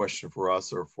this is a question for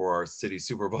us or for our city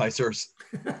supervisors.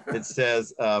 It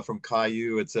says from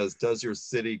Caillou, it says, does the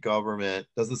city government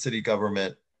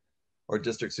or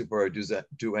district supervisor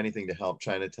do anything to help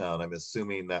Chinatown? I'm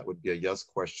assuming that would be a yes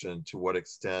question. To what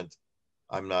extent?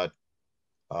 I'm not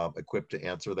equipped to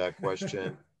answer that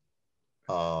question.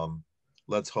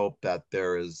 Let's hope that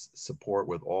there is support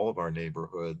with all of our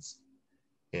neighborhoods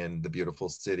in the beautiful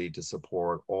city to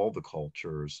support all the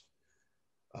cultures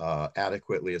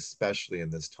adequately, especially in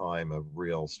this time of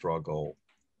real struggle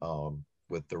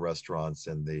with the restaurants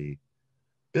and the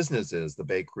businesses, the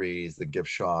bakeries, the gift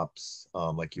shops,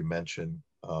 like you mentioned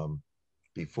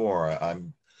before.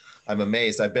 I'm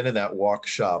amazed. I've been in that walk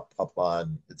shop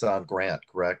it's on Grant,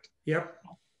 correct? Yep.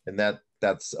 And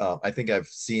that's I think I've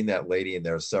seen that lady in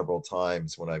there several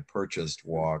times when I purchased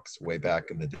walks way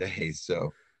back in the day.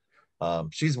 So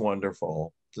she's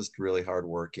wonderful, just really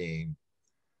hardworking.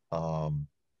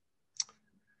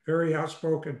 Very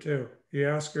outspoken too. You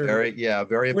ask her. Very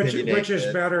opinionated. Which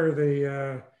is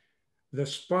better, the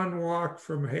spun walk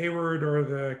from Hayward or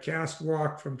the cast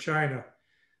walk from China?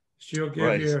 She'll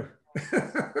give you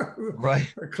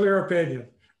a clear opinion.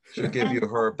 She'll give you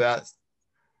her best.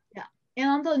 Yeah. And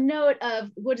on the note of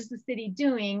what is the city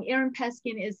doing, Aaron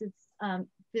Peskin is its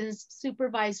business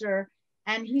supervisor,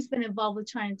 and he's been involved with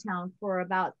Chinatown for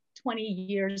about 20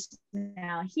 years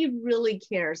now. He really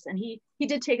cares, and he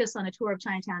did take us on a tour of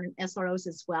Chinatown and SROs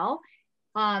as well.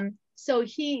 So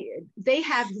they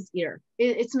have his ear.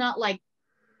 It's not like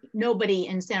nobody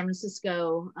in San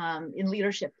Francisco in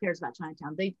leadership cares about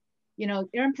Chinatown.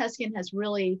 Aaron Peskin has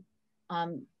really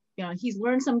he's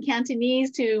learned some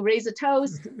Cantonese to raise a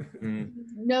toast,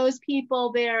 knows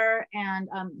people there, and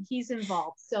he's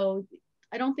involved. So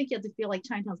I don't think you have to feel like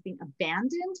Chinatown's being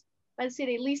abandoned by the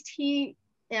city. At least he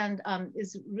and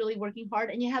is really working hard.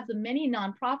 And you have the many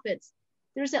nonprofits.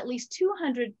 There's at least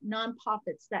 200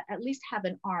 nonprofits that at least have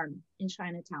an arm in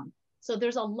Chinatown. So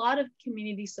there's a lot of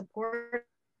community support,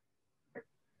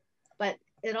 but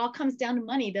it all comes down to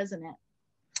money, doesn't it?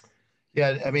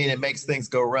 Yeah, I mean, it makes things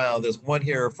go round. There's one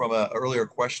here from an earlier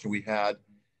question we had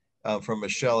from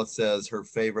Michelle. It says her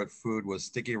favorite food was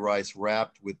sticky rice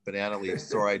wrapped with banana leaves.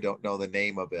 Sorry, I don't know the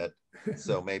name of it.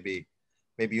 So maybe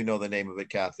you know the name of it,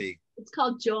 Kathy. It's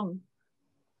called Jung.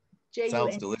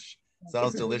 Sounds delicious.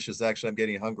 Sounds delicious. Actually, I'm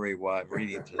getting hungry while I'm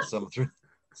reading through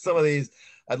some of these.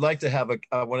 I'd like to have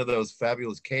one of those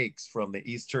fabulous cakes from the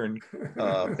Eastern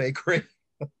bakery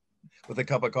with a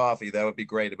cup of coffee. That would be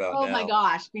great about now. Oh my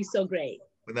gosh, be so great.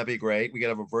 Wouldn't that be great? We could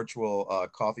have a virtual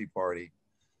coffee party.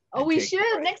 Oh, we should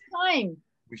party. Next time.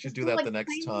 We should do that like the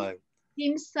next time.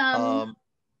 Dim sum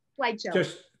slideshow.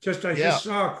 I just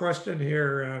saw a question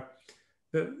here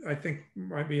that I think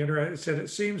might be interesting. It said, it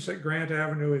seems that Grant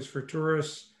Avenue is for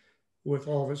tourists with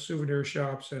all of its souvenir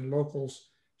shops, and locals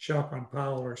shop on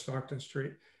Powell or Stockton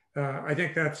Street. I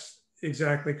think that's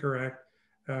exactly correct.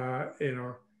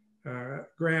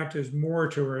 Grant is more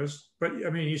tourist, but I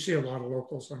mean, you see a lot of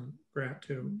locals on Grant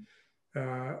too.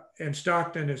 And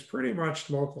Stockton is pretty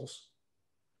much locals.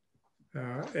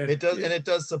 It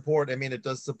does support, I mean, it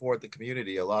does support the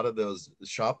community. A lot of those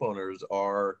shop owners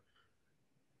are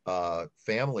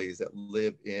families that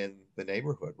live in the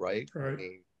neighborhood, right? Right. I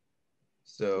mean,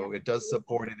 so it does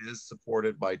support, it is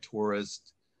supported by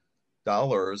tourist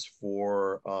dollars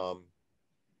for,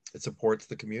 it supports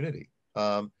the community.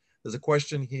 There's a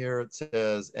question here. It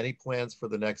says, any plans for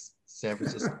the next San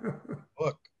Francisco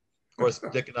book? Of course,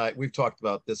 Dick and I, we've talked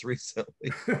about this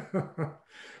recently.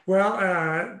 Well,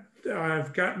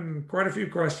 I've gotten quite a few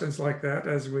questions like that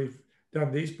as we've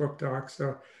done these book talks.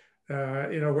 So,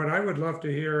 what I would love to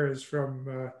hear is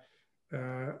from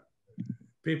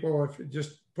people, if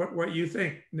just put what you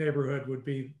think neighborhood would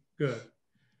be good.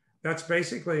 That's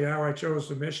basically how I chose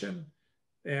the Mission.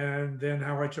 And then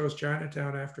how I chose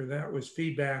Chinatown after that was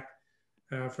feedback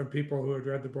from people who had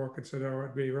read the book and said, oh,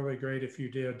 it'd be really great if you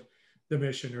did the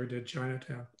Mission or did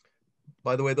Chinatown.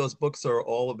 By the way, those books are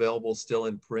all available still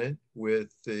in print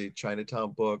with the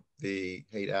Chinatown book, the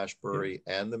Haight-Ashbury,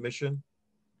 and the Mission?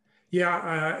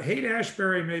 Yeah,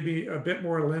 Haight-Ashbury may be a bit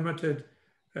more limited,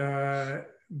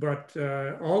 but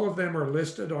all of them are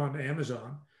listed on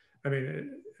Amazon. I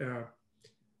mean,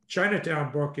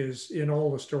 Chinatown book is in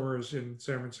all the stores in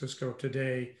San Francisco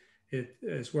today,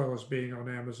 as well as being on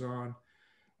Amazon.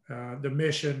 The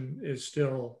Mission is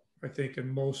still, I think,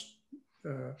 in most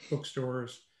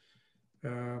bookstores.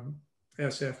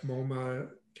 SF MoMA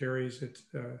carries it,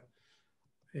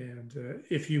 and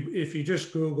if you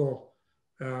just Google,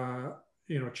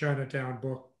 Chinatown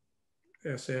book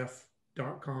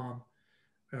SF.com,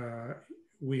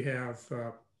 we have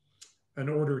an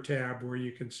order tab where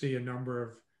you can see a number of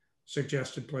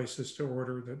suggested places to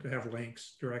order that have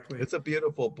links directly. It's a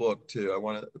beautiful book too. I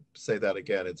want to say that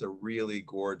again. It's a really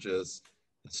gorgeous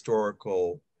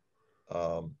historical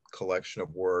collection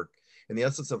of work. In the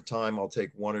essence of time, I'll take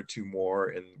one or two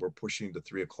more, and we're pushing to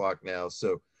 3 o'clock now.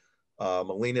 So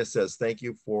Melina says, thank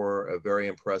you for a very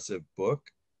impressive book.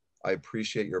 I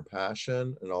appreciate your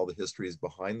passion and all the histories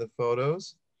behind the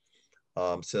photos.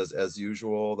 Says, as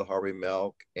usual, the Harvey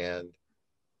Milk and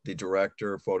the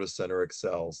director, Photo Center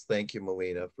excels. Thank you,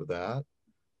 Melina, for that.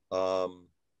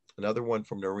 Another one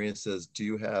from Noreen says, do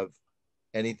you have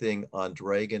anything on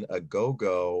Dragon A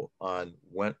Go-Go on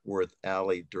Wentworth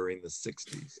Alley during the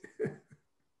 60s?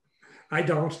 I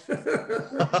don't.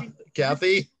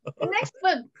 Kathy? The next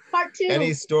book, part 2.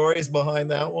 Any stories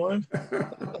behind that one?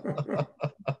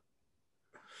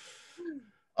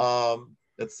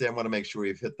 Let's see, I want to make sure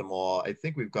we've hit them all. I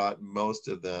think we've got most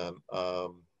of them.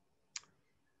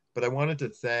 But I wanted to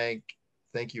thank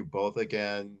you both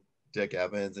again, Dick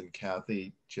Evans and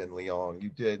Kathy Jin Leong.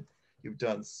 You've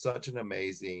done such an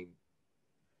amazing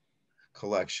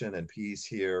collection and piece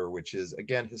here, which is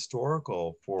again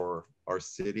historical for our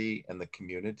city and the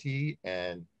community.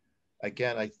 And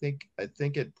again, I think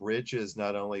it bridges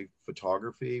not only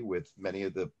photography with many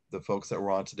of the folks that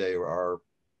were on today are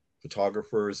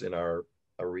photographers in our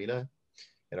arena,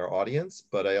 in our audience,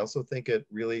 but I also think it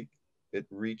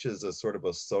reaches a sort of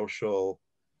a social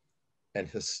and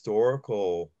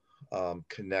historical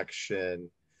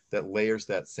connection that layers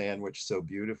that sandwich so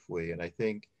beautifully. And I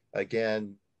think,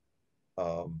 again,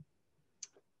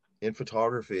 in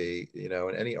photography, you know,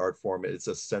 in any art form, it's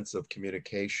a sense of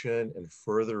communication and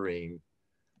furthering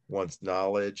one's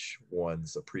knowledge,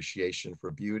 one's appreciation for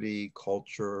beauty,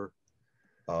 culture,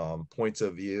 points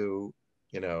of view,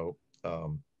 you know,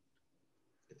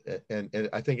 and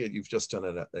I think you've just done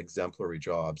an exemplary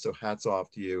job. So hats off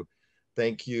to you.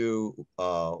 Thank you,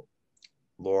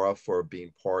 Laura, for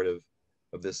being part of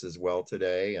this as well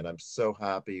today. And I'm so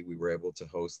happy we were able to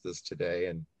host this today.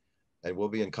 And we'll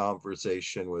be in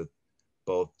conversation with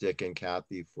both Dick and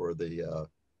Kathy for the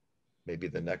maybe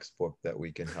the next book that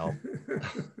we can help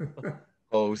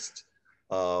host.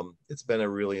 It's been a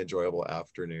really enjoyable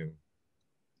afternoon.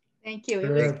 Thank you. It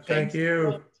was Good. Thank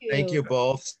you. Thank you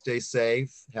both. Stay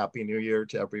safe. Happy New Year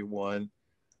to everyone.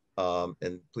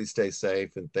 And please stay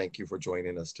safe. And thank you for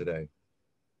joining us today.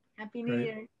 Happy New Great.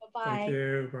 Year. Bye-bye. Thank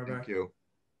you. Bye-bye. Thank you.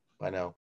 Bye now.